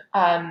keep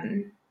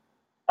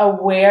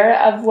aware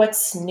of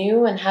what's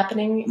new and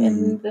happening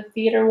in the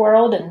theater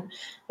world, and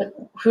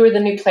who are the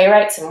new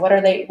playwrights and what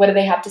do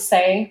they have to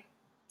say.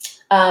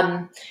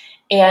 And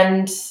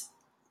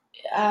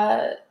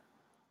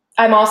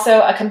I'm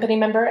also a company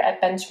member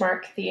at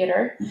Benchmark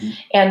Theater,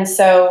 and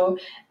so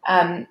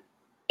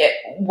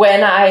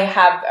when I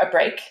have a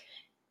break,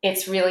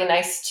 it's really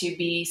nice to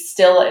be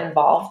still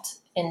involved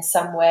in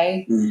some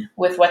way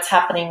with what's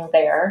happening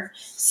there,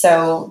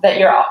 so that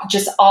you're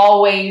just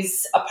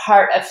always a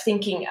part of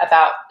thinking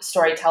about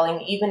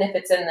storytelling, even if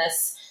it's in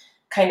this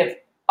kind of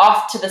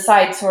off to the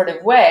side sort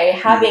of way.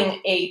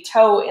 Having a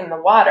toe in the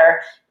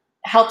water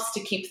helps to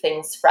keep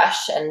things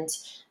fresh and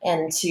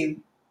to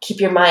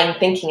keep your mind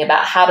thinking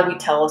about how do we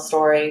tell a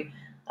story,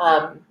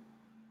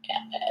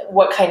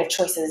 what kind of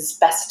choices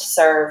best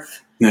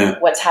serve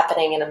what's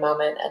happening in a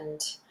moment.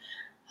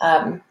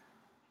 And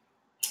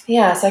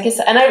so I guess,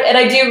 and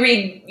I do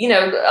read,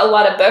 a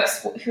lot of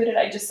books. Who did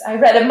I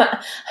read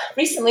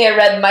recently I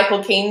read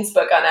Michael Caine's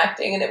book on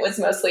acting, and it was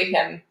mostly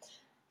him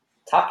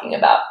talking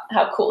about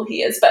how cool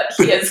he is, but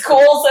he is cool,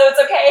 so it's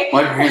okay.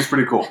 Michael Caine's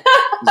pretty cool.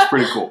 He's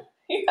pretty cool.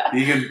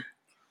 Yeah.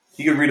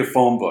 He could read a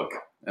phone book,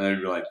 and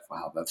I'd be like,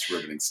 wow, that's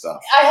riveting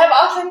stuff. I have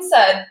often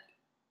said,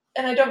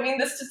 and I don't mean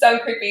this to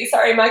sound creepy,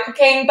 sorry, Michael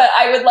Caine, but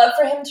I would love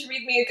for him to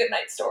read me a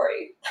goodnight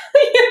story.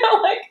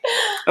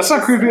 That's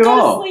not creepy at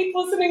all. Go to sleep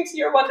listening to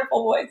your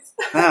wonderful voice.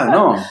 Yeah,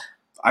 no.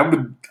 I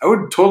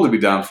would totally be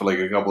down for like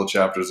a couple of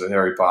chapters of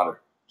Harry Potter.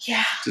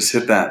 Yeah. Just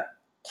hit that.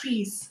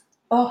 Please.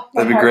 Oh,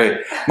 that'd be great.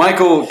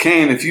 Michael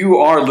Caine, if you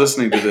are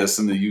listening to this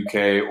in the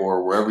UK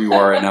or wherever you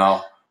are right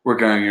now,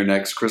 working on your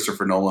next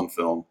Christopher Nolan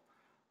film,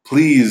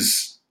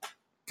 please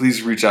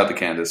reach out to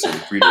Candace and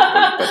read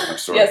her bedtime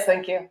story. Yes,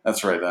 thank you.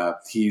 That's right.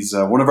 He's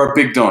one of our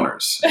big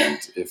donors. And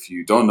if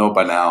you don't know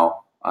by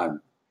now,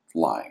 I'm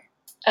lying.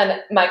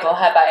 And Michael,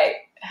 have I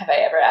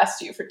ever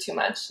asked you for too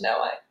much? No,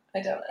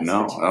 I don't.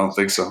 No, I don't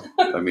think so.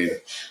 I mean,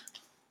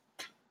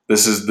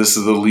 this is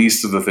the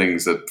least of the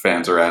things that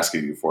fans are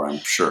asking you for, I'm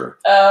sure.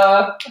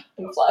 I'm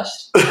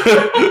flushed.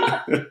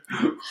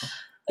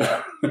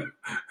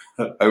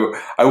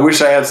 I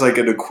wish I had like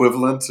an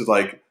equivalent to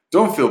like,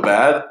 don't feel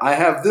bad, I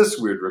have this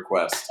weird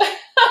request.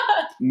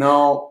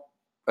 No,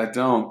 I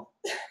don't.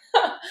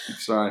 I'm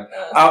sorry.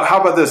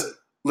 How about this?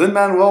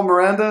 Lin-Manuel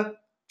Miranda,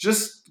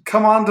 just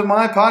come on to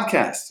my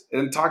podcast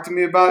and talk to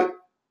me about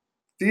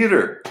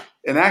theater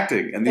and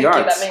acting and the arts.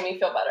 Thank you, that made me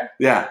feel better.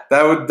 Yeah,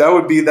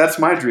 that's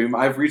my dream.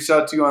 I've reached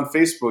out to you on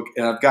Facebook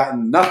and I've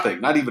gotten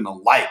nothing, not even a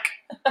like.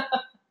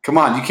 Come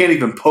on, you can't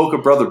even poke a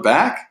brother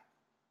back?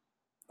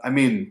 I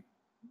mean,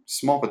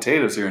 small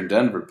potatoes here in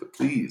Denver, but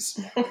please.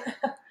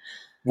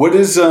 What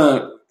is,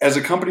 as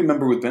a company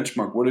member with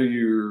Benchmark,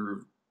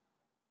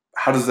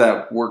 how does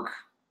that work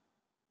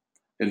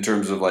in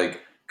terms of like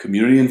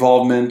community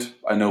involvement?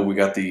 I know we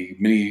got the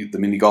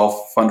mini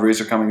golf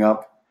fundraiser coming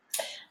up.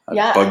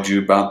 I bugged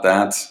you about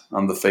that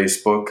on the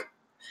Facebook.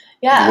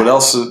 Yeah. What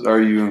else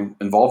are you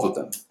involved with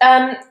them?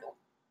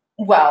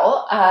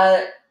 Well,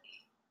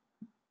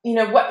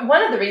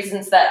 one of the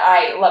reasons that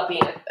I love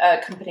being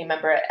a company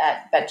member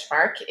at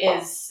Benchmark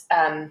is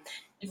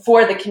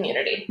for the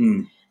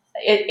community.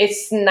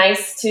 It's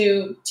nice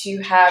to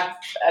have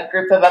a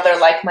group of other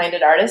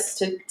like-minded artists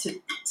to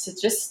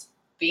just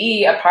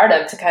be a part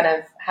of, to kind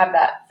of have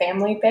that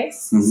family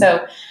base.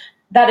 So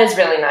that is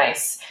really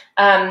nice.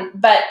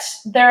 But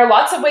there are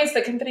lots of ways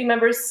that company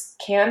members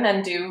can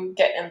and do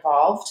get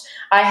involved.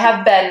 I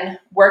have been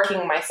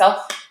working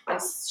myself in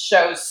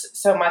shows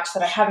so much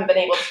that I haven't been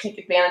able to take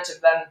advantage of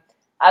them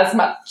as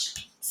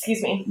much.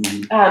 Excuse me.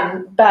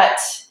 But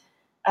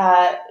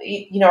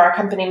our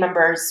company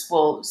members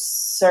will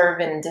serve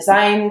in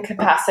design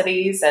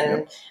capacities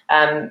and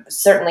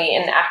certainly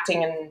in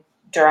acting and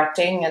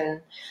directing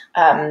and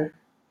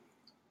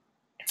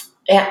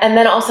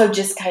then also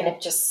just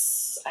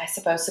I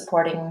suppose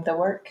supporting the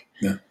work.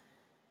 Yeah.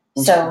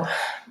 So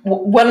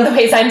one of the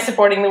ways I'm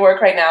supporting the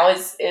work right now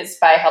is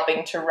by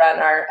helping to run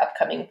our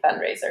upcoming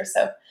fundraiser.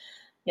 So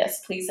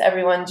yes, please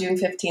everyone, June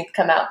 15th,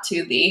 come out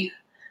to the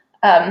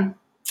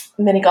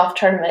mini golf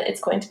tournament.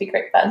 It's going to be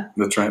great fun.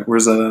 That's right.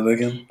 Where's that at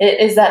again? It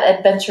is at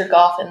Adventure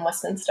Golf in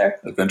Westminster.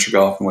 Adventure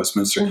Golf in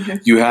Westminster.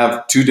 You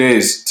have 2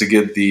 days to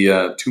get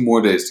the 2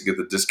 more days to get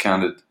the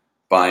discounted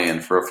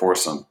buy-in for a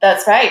foursome.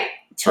 That's right.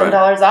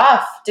 $10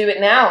 off. Do it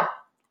now.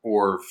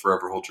 Or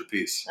forever hold your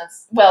peace.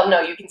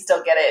 No, you can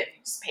still get it.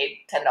 You just paid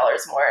 $10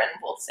 more, and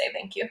we'll say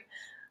thank you.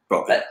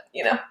 Well, but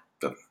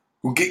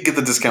Well, get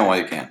the discount while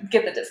you can.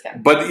 Get the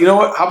discount. But you know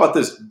what? How about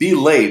this? Be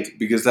late,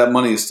 because that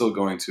money is still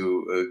going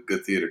to a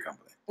good theater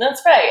company.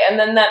 That's right. And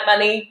then that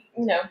money,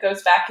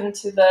 goes back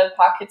into the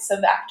pockets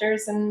of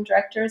actors and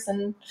directors.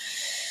 And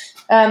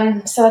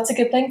so that's a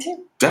good thing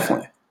too.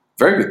 Definitely.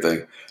 Very good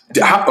thing.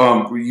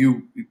 How, were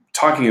you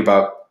talking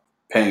about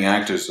paying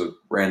actors? So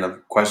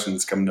random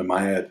questions come to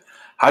my head.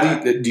 How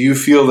do you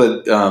feel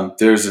that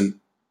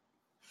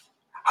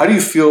how do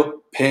you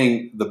feel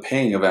the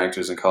paying of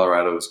actors in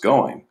Colorado is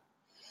going?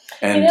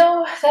 And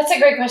that's a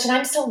great question.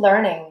 I'm still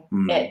learning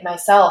it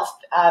myself.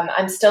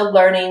 I'm still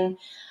learning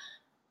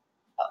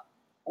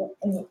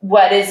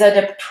what is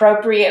an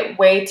appropriate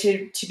way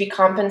to be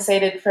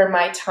compensated for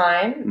my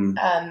time.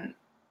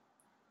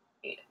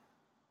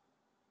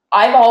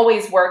 I've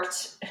always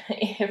worked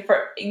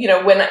for,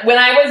 when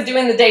I was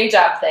doing the day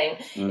job thing,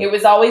 it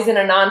was always in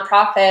a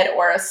nonprofit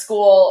or a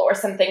school or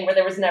something where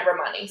there was never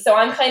money. So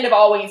I'm kind of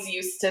always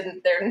used to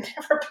there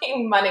never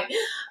being money.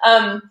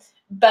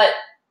 But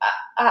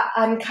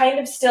I'm kind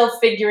of still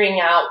figuring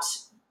out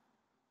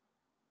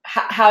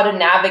how to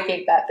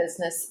navigate that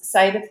business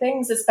side of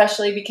things,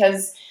 especially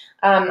because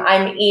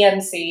I'm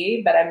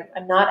ENC, but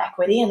I'm not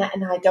equity, and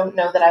I don't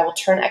know that I will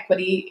turn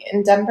equity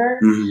in Denver.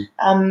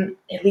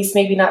 At least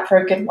maybe not for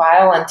a good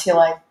while until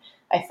I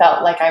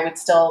felt like I would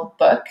still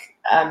book.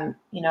 I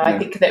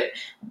think that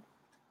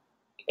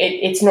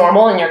it's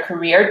normal in your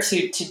career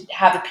to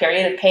have a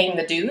period of paying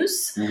the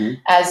dues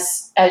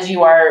as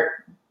you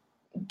are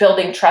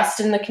building trust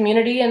in the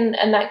community and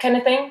that kind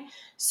of thing.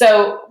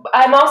 So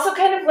I'm also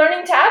kind of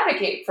learning to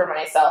advocate for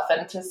myself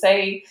and to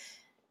say,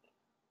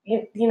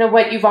 you know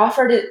what, you've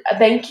offered it,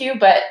 thank you,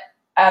 but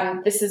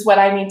this is what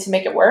I need to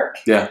make it work.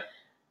 Yeah.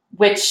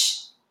 Which,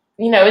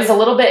 is a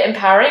little bit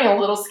empowering, a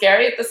little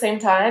scary at the same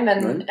time.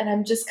 And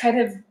I'm just kind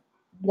of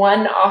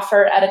one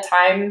offer at a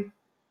time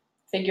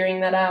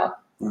figuring that out.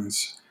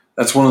 Nice.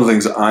 That's one of the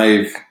things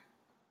I've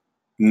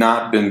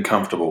not been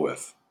comfortable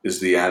with is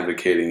the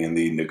advocating and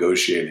the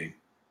negotiating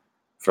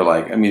for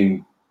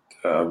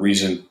a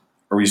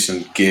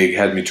recent gig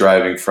had me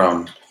driving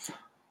from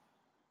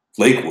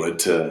Lakewood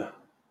to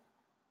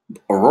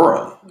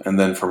Aurora, and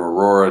then from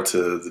Aurora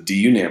to the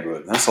DU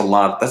neighborhood. That's a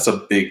lot. That's a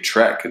big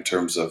trek in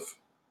terms of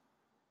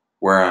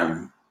where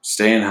I'm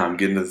staying, how I'm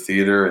getting to the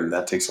theater, and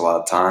that takes a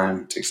lot of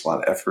time. It takes a lot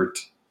of effort,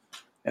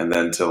 and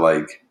then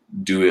to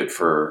do it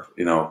for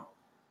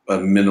a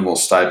minimal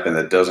stipend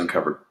that doesn't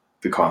cover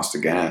the cost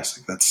of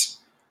gas. That's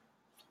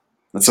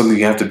something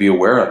you have to be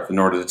aware of in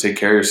order to take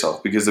care of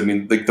yourself. Because the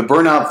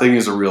burnout thing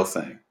is a real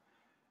thing,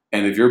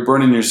 and if you're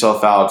burning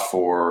yourself out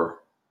for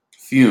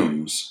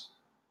fumes,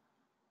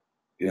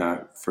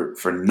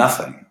 for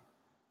nothing,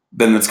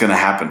 then it's going to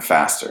happen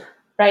faster.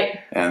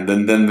 Right. And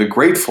then the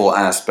grateful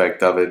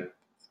aspect of it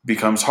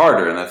becomes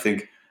harder. And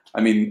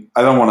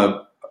I don't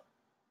want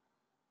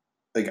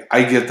to,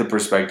 I get the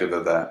perspective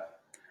of that.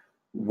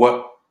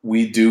 What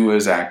we do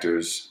as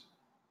actors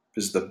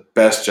is the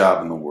best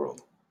job in the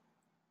world.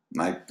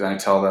 And I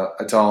tell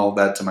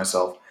that to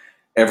myself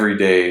every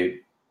day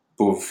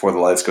before the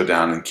lights go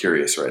down in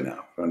Curious right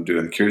now. I'm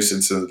doing the Curious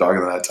Incident of the Dog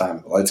in the Night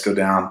Time. The lights go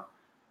down.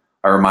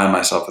 I remind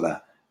myself of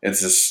that.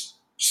 It's this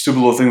stupid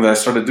little thing that I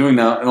started doing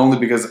now, and only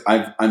because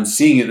I'm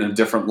seeing it in a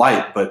different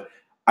light. But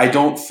I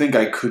don't think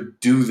I could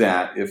do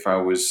that if I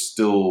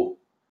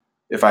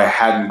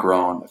hadn't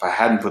grown, if I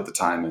hadn't put the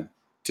time in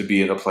to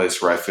be at a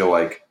place where I feel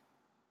like,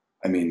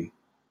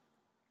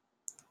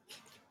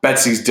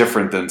 Betsy's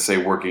different than, say,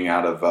 working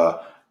out of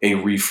a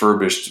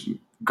refurbished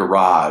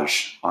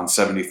garage on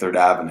 73rd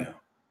Avenue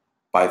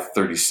by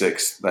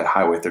 36, that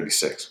Highway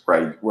 36,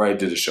 where I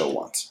did a show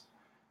once.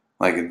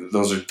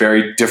 Those are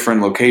very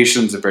different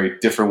locations, and very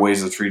different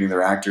ways of treating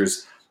their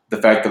actors.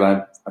 The fact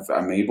that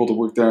I'm able to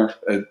work there,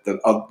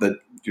 that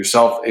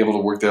yourself able to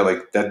work there,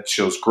 that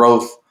shows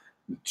growth,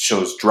 it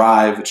shows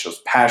drive, it shows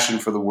passion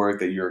for the work,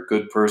 that you're a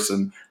good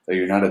person, that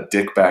you're not a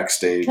dick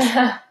backstage,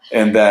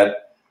 and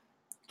that,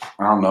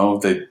 I don't know,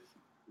 that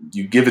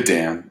you give a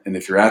damn. And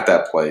if you're at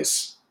that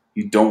place,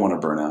 you don't want to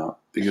burn out,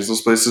 because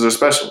those places are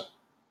special.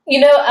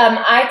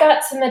 I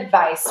got some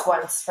advice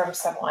once from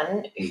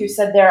someone who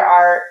said there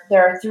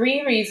are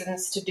 3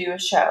 reasons to do a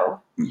show,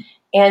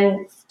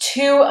 and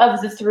 2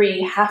 of the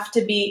 3 have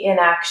to be in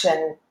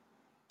action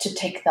to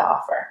take the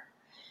offer.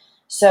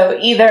 So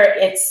either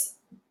it's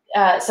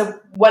so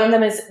one of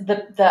them is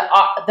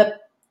the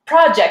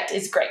project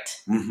is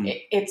great. Mm-hmm.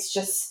 It's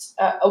just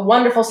a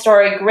wonderful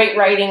story, great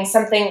writing,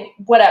 something,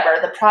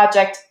 whatever. The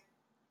project,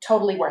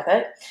 totally worth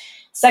it.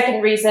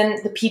 Second reason,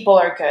 the people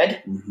are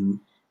good. Mm-hmm.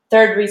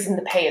 Third reason,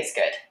 the pay is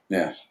good.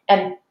 Yeah.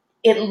 And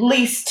at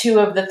least 2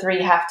 of the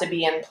 3 have to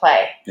be in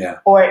play. Yeah.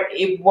 Or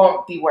it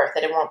won't be worth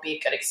it. It won't be a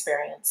good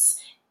experience.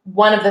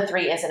 One of the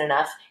 3 isn't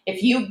enough.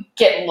 If you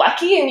get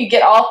lucky and you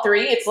get all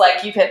 3, it's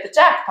like you've hit the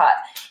jackpot.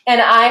 And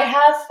I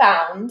have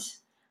found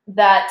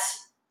that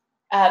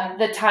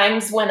the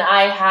times when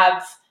I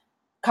have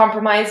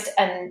compromised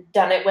and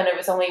done it when it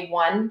was only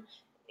 1,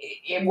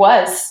 it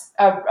was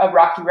a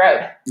rocky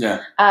road.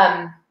 Yeah.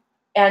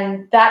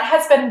 And that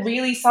has been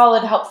really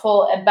solid,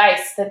 helpful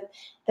advice that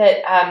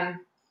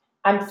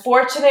I'm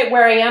fortunate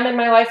where I am in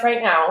my life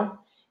right now.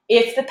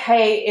 If the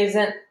pay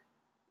isn't,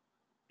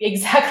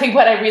 exactly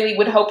what I really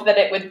would hope that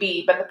it would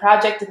be, but the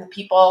project and the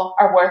people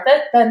are worth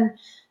it,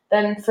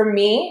 then for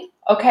me,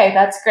 okay,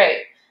 that's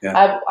great.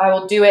 Yeah. I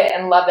will do it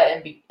and love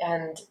it,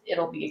 and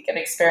it'll be a good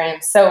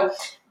experience. So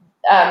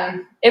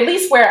at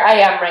least where I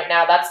am right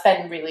now, that's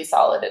been really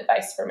solid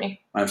advice for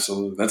me.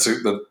 Absolutely.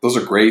 Those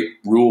are great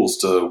rules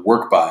to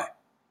work by,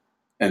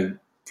 and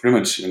pretty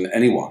much in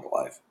any walk of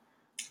life.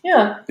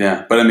 Yeah.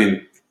 Yeah. But I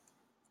mean,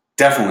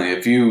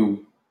 definitely,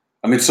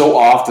 so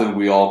often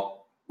we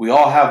all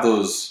have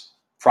those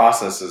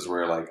processes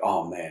where like,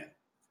 oh man,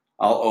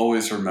 I'll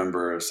always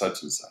remember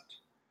such and such.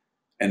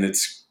 And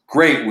it's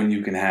great when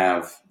you can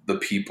have the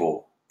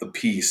people, the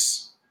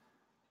peace,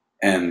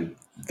 and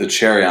the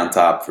cherry on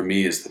top for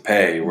me is the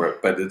pay.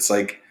 But it's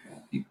like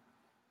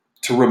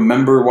to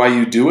remember why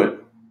you do it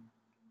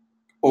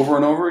over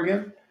and over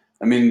again.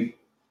 I mean,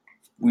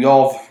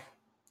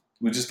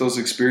 those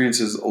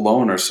experiences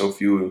alone are so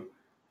few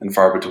and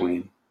far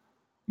between.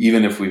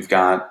 Even if we've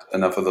got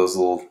enough of those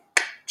little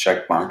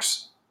check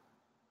marks.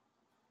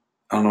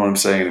 I don't know what I'm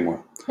saying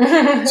anymore.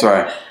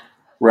 Sorry.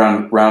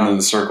 Round in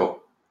the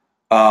circle.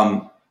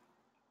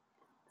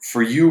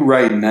 For you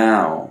right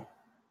now,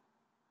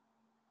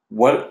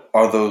 what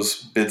are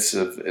those bits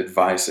of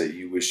advice that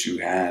you wish you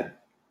had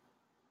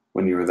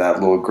when you were that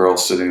little girl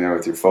sitting there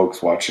with your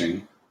folks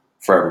watching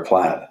Forever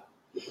Plaid?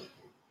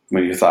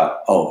 When you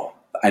thought, oh,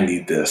 I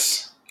need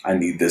this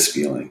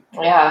feeling.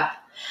 Yeah.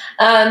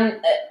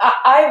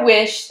 I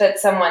wish that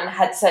someone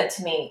had said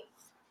to me,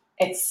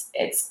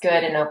 it's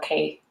good and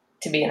okay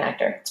to be an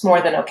actor. It's more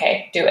than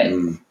okay. Do it.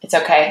 It's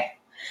okay.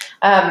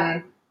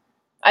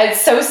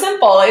 It's so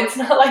simple. It's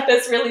not like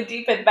this really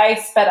deep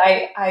advice, but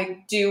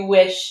I do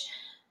wish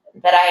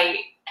that I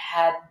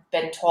had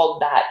been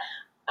told that.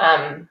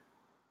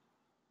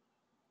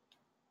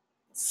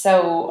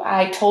 So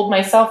I told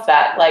myself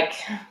that like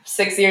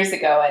 6 years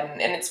ago,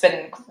 and it's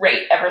been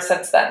great ever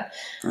since then.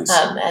 Nice.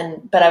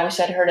 But I wish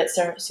I'd heard it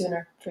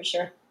sooner, for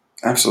sure.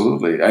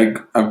 Absolutely.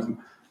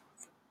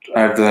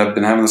 I've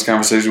been having this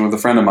conversation with a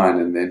friend of mine,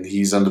 and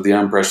he's under the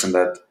impression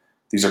that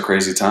these are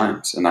crazy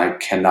times, and I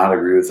cannot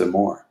agree with him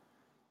more.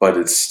 But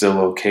it's still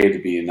okay to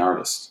be an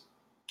artist.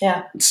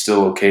 Yeah. It's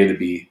still okay to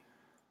be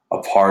a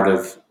part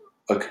of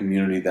a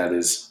community that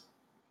is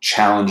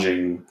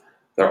challenging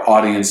their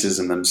audiences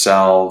and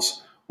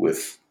themselves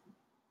with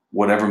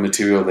whatever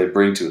material they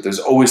bring to it. There's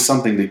always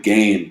something to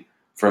gain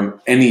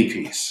from any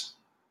piece,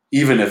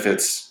 even if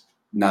it's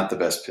not the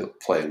best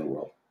play in the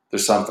world.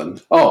 There's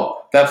something.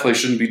 Oh, that play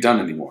shouldn't be done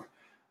anymore.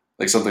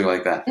 Like something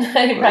like that.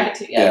 Right.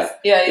 Yes.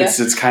 Yeah.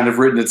 It's kind of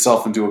written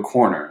itself into a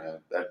corner.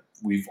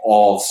 We've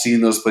all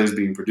seen those plays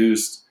being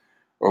produced,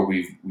 or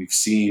we've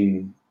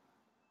seen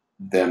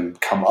them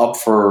come up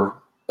for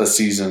a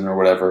season or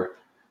whatever.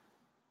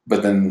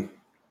 But then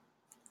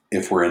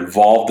if we're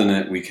involved in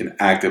it, we can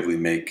actively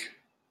make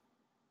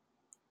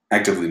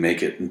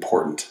it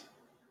important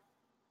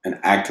and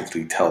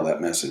actively tell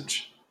that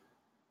message,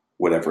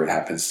 whatever it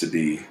happens to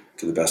be,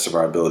 to the best of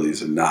our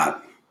abilities, and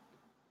not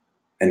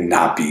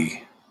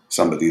be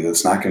somebody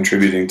that's not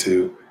contributing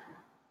to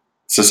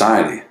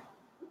society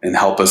and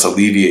help us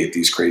alleviate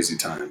these crazy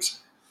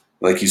times.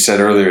 Like you said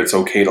earlier, it's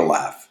okay to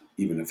laugh,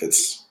 even if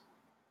there's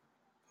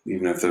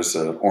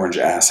an orange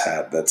ass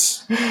hat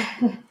that's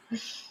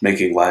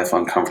making life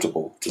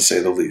uncomfortable, to say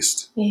the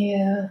least.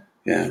 Yeah.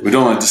 Yeah, we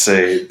don't like to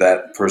say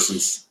that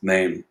person's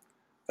name,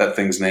 that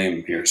thing's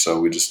name here, so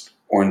we just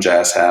orange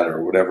ass hat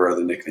or whatever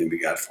other nickname we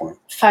got for him.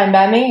 Fine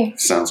by me.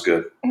 Sounds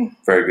good.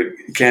 Very good.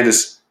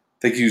 Candace,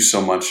 thank you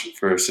so much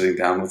for sitting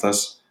down with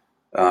us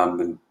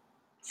and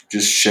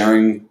just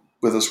sharing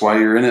with us why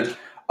you're in it.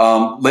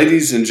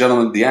 Ladies and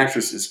gentlemen, the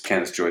actress is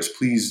Candace Joice.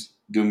 Please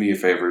do me a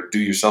favor. Do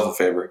yourself a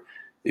favor.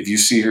 If you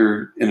see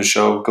her in a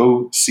show,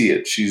 go see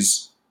it.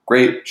 She's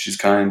great. She's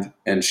kind.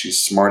 And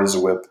she's smart as a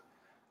whip.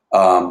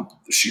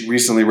 She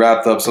recently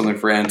wrapped up something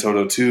for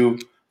Antoto 2.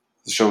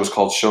 The show is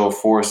called Show of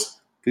Force.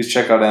 Please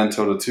check out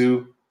Antoto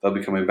 2. They'll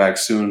be coming back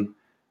soon.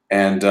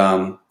 And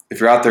if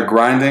you're out there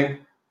grinding,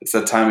 it's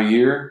that time of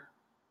year.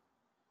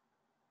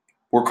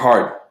 Work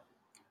hard.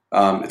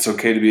 It's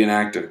okay to be an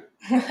actor.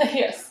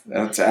 Yes.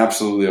 That's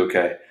absolutely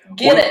okay.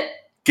 Get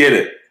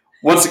it.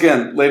 Once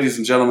again, ladies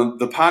and gentlemen,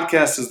 the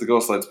podcast is the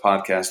Ghost Lights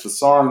Podcast. The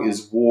song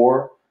is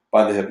War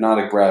by the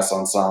Hypnotic Brass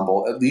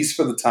Ensemble, at least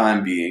for the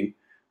time being.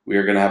 We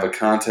are going to have a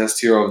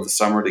contest here over the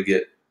summer to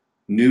get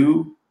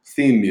new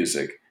theme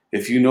music.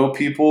 If you know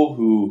people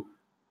who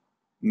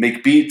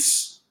make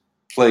beats,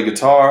 play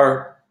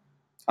guitar,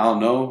 I don't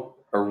know,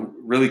 or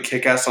really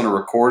kick ass on a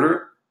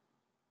recorder,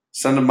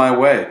 send them my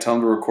way. Tell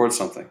them to record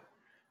something.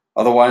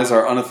 Otherwise,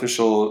 our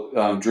unofficial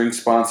drink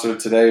sponsor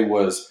today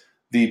was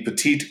the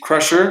Petite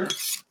Crusher,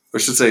 or I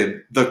should say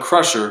the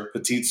Crusher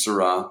Petite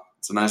Syrah.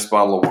 It's a nice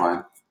bottle of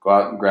wine. Go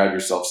out and grab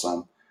yourself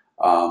some.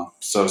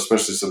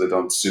 Especially so they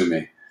don't sue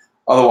me.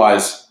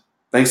 Otherwise,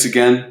 thanks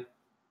again,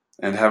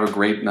 and have a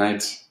great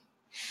night.